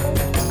 girls. All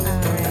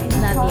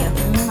right. Love you.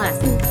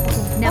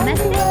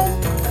 Namaste.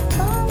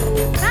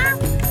 Bye. Bye.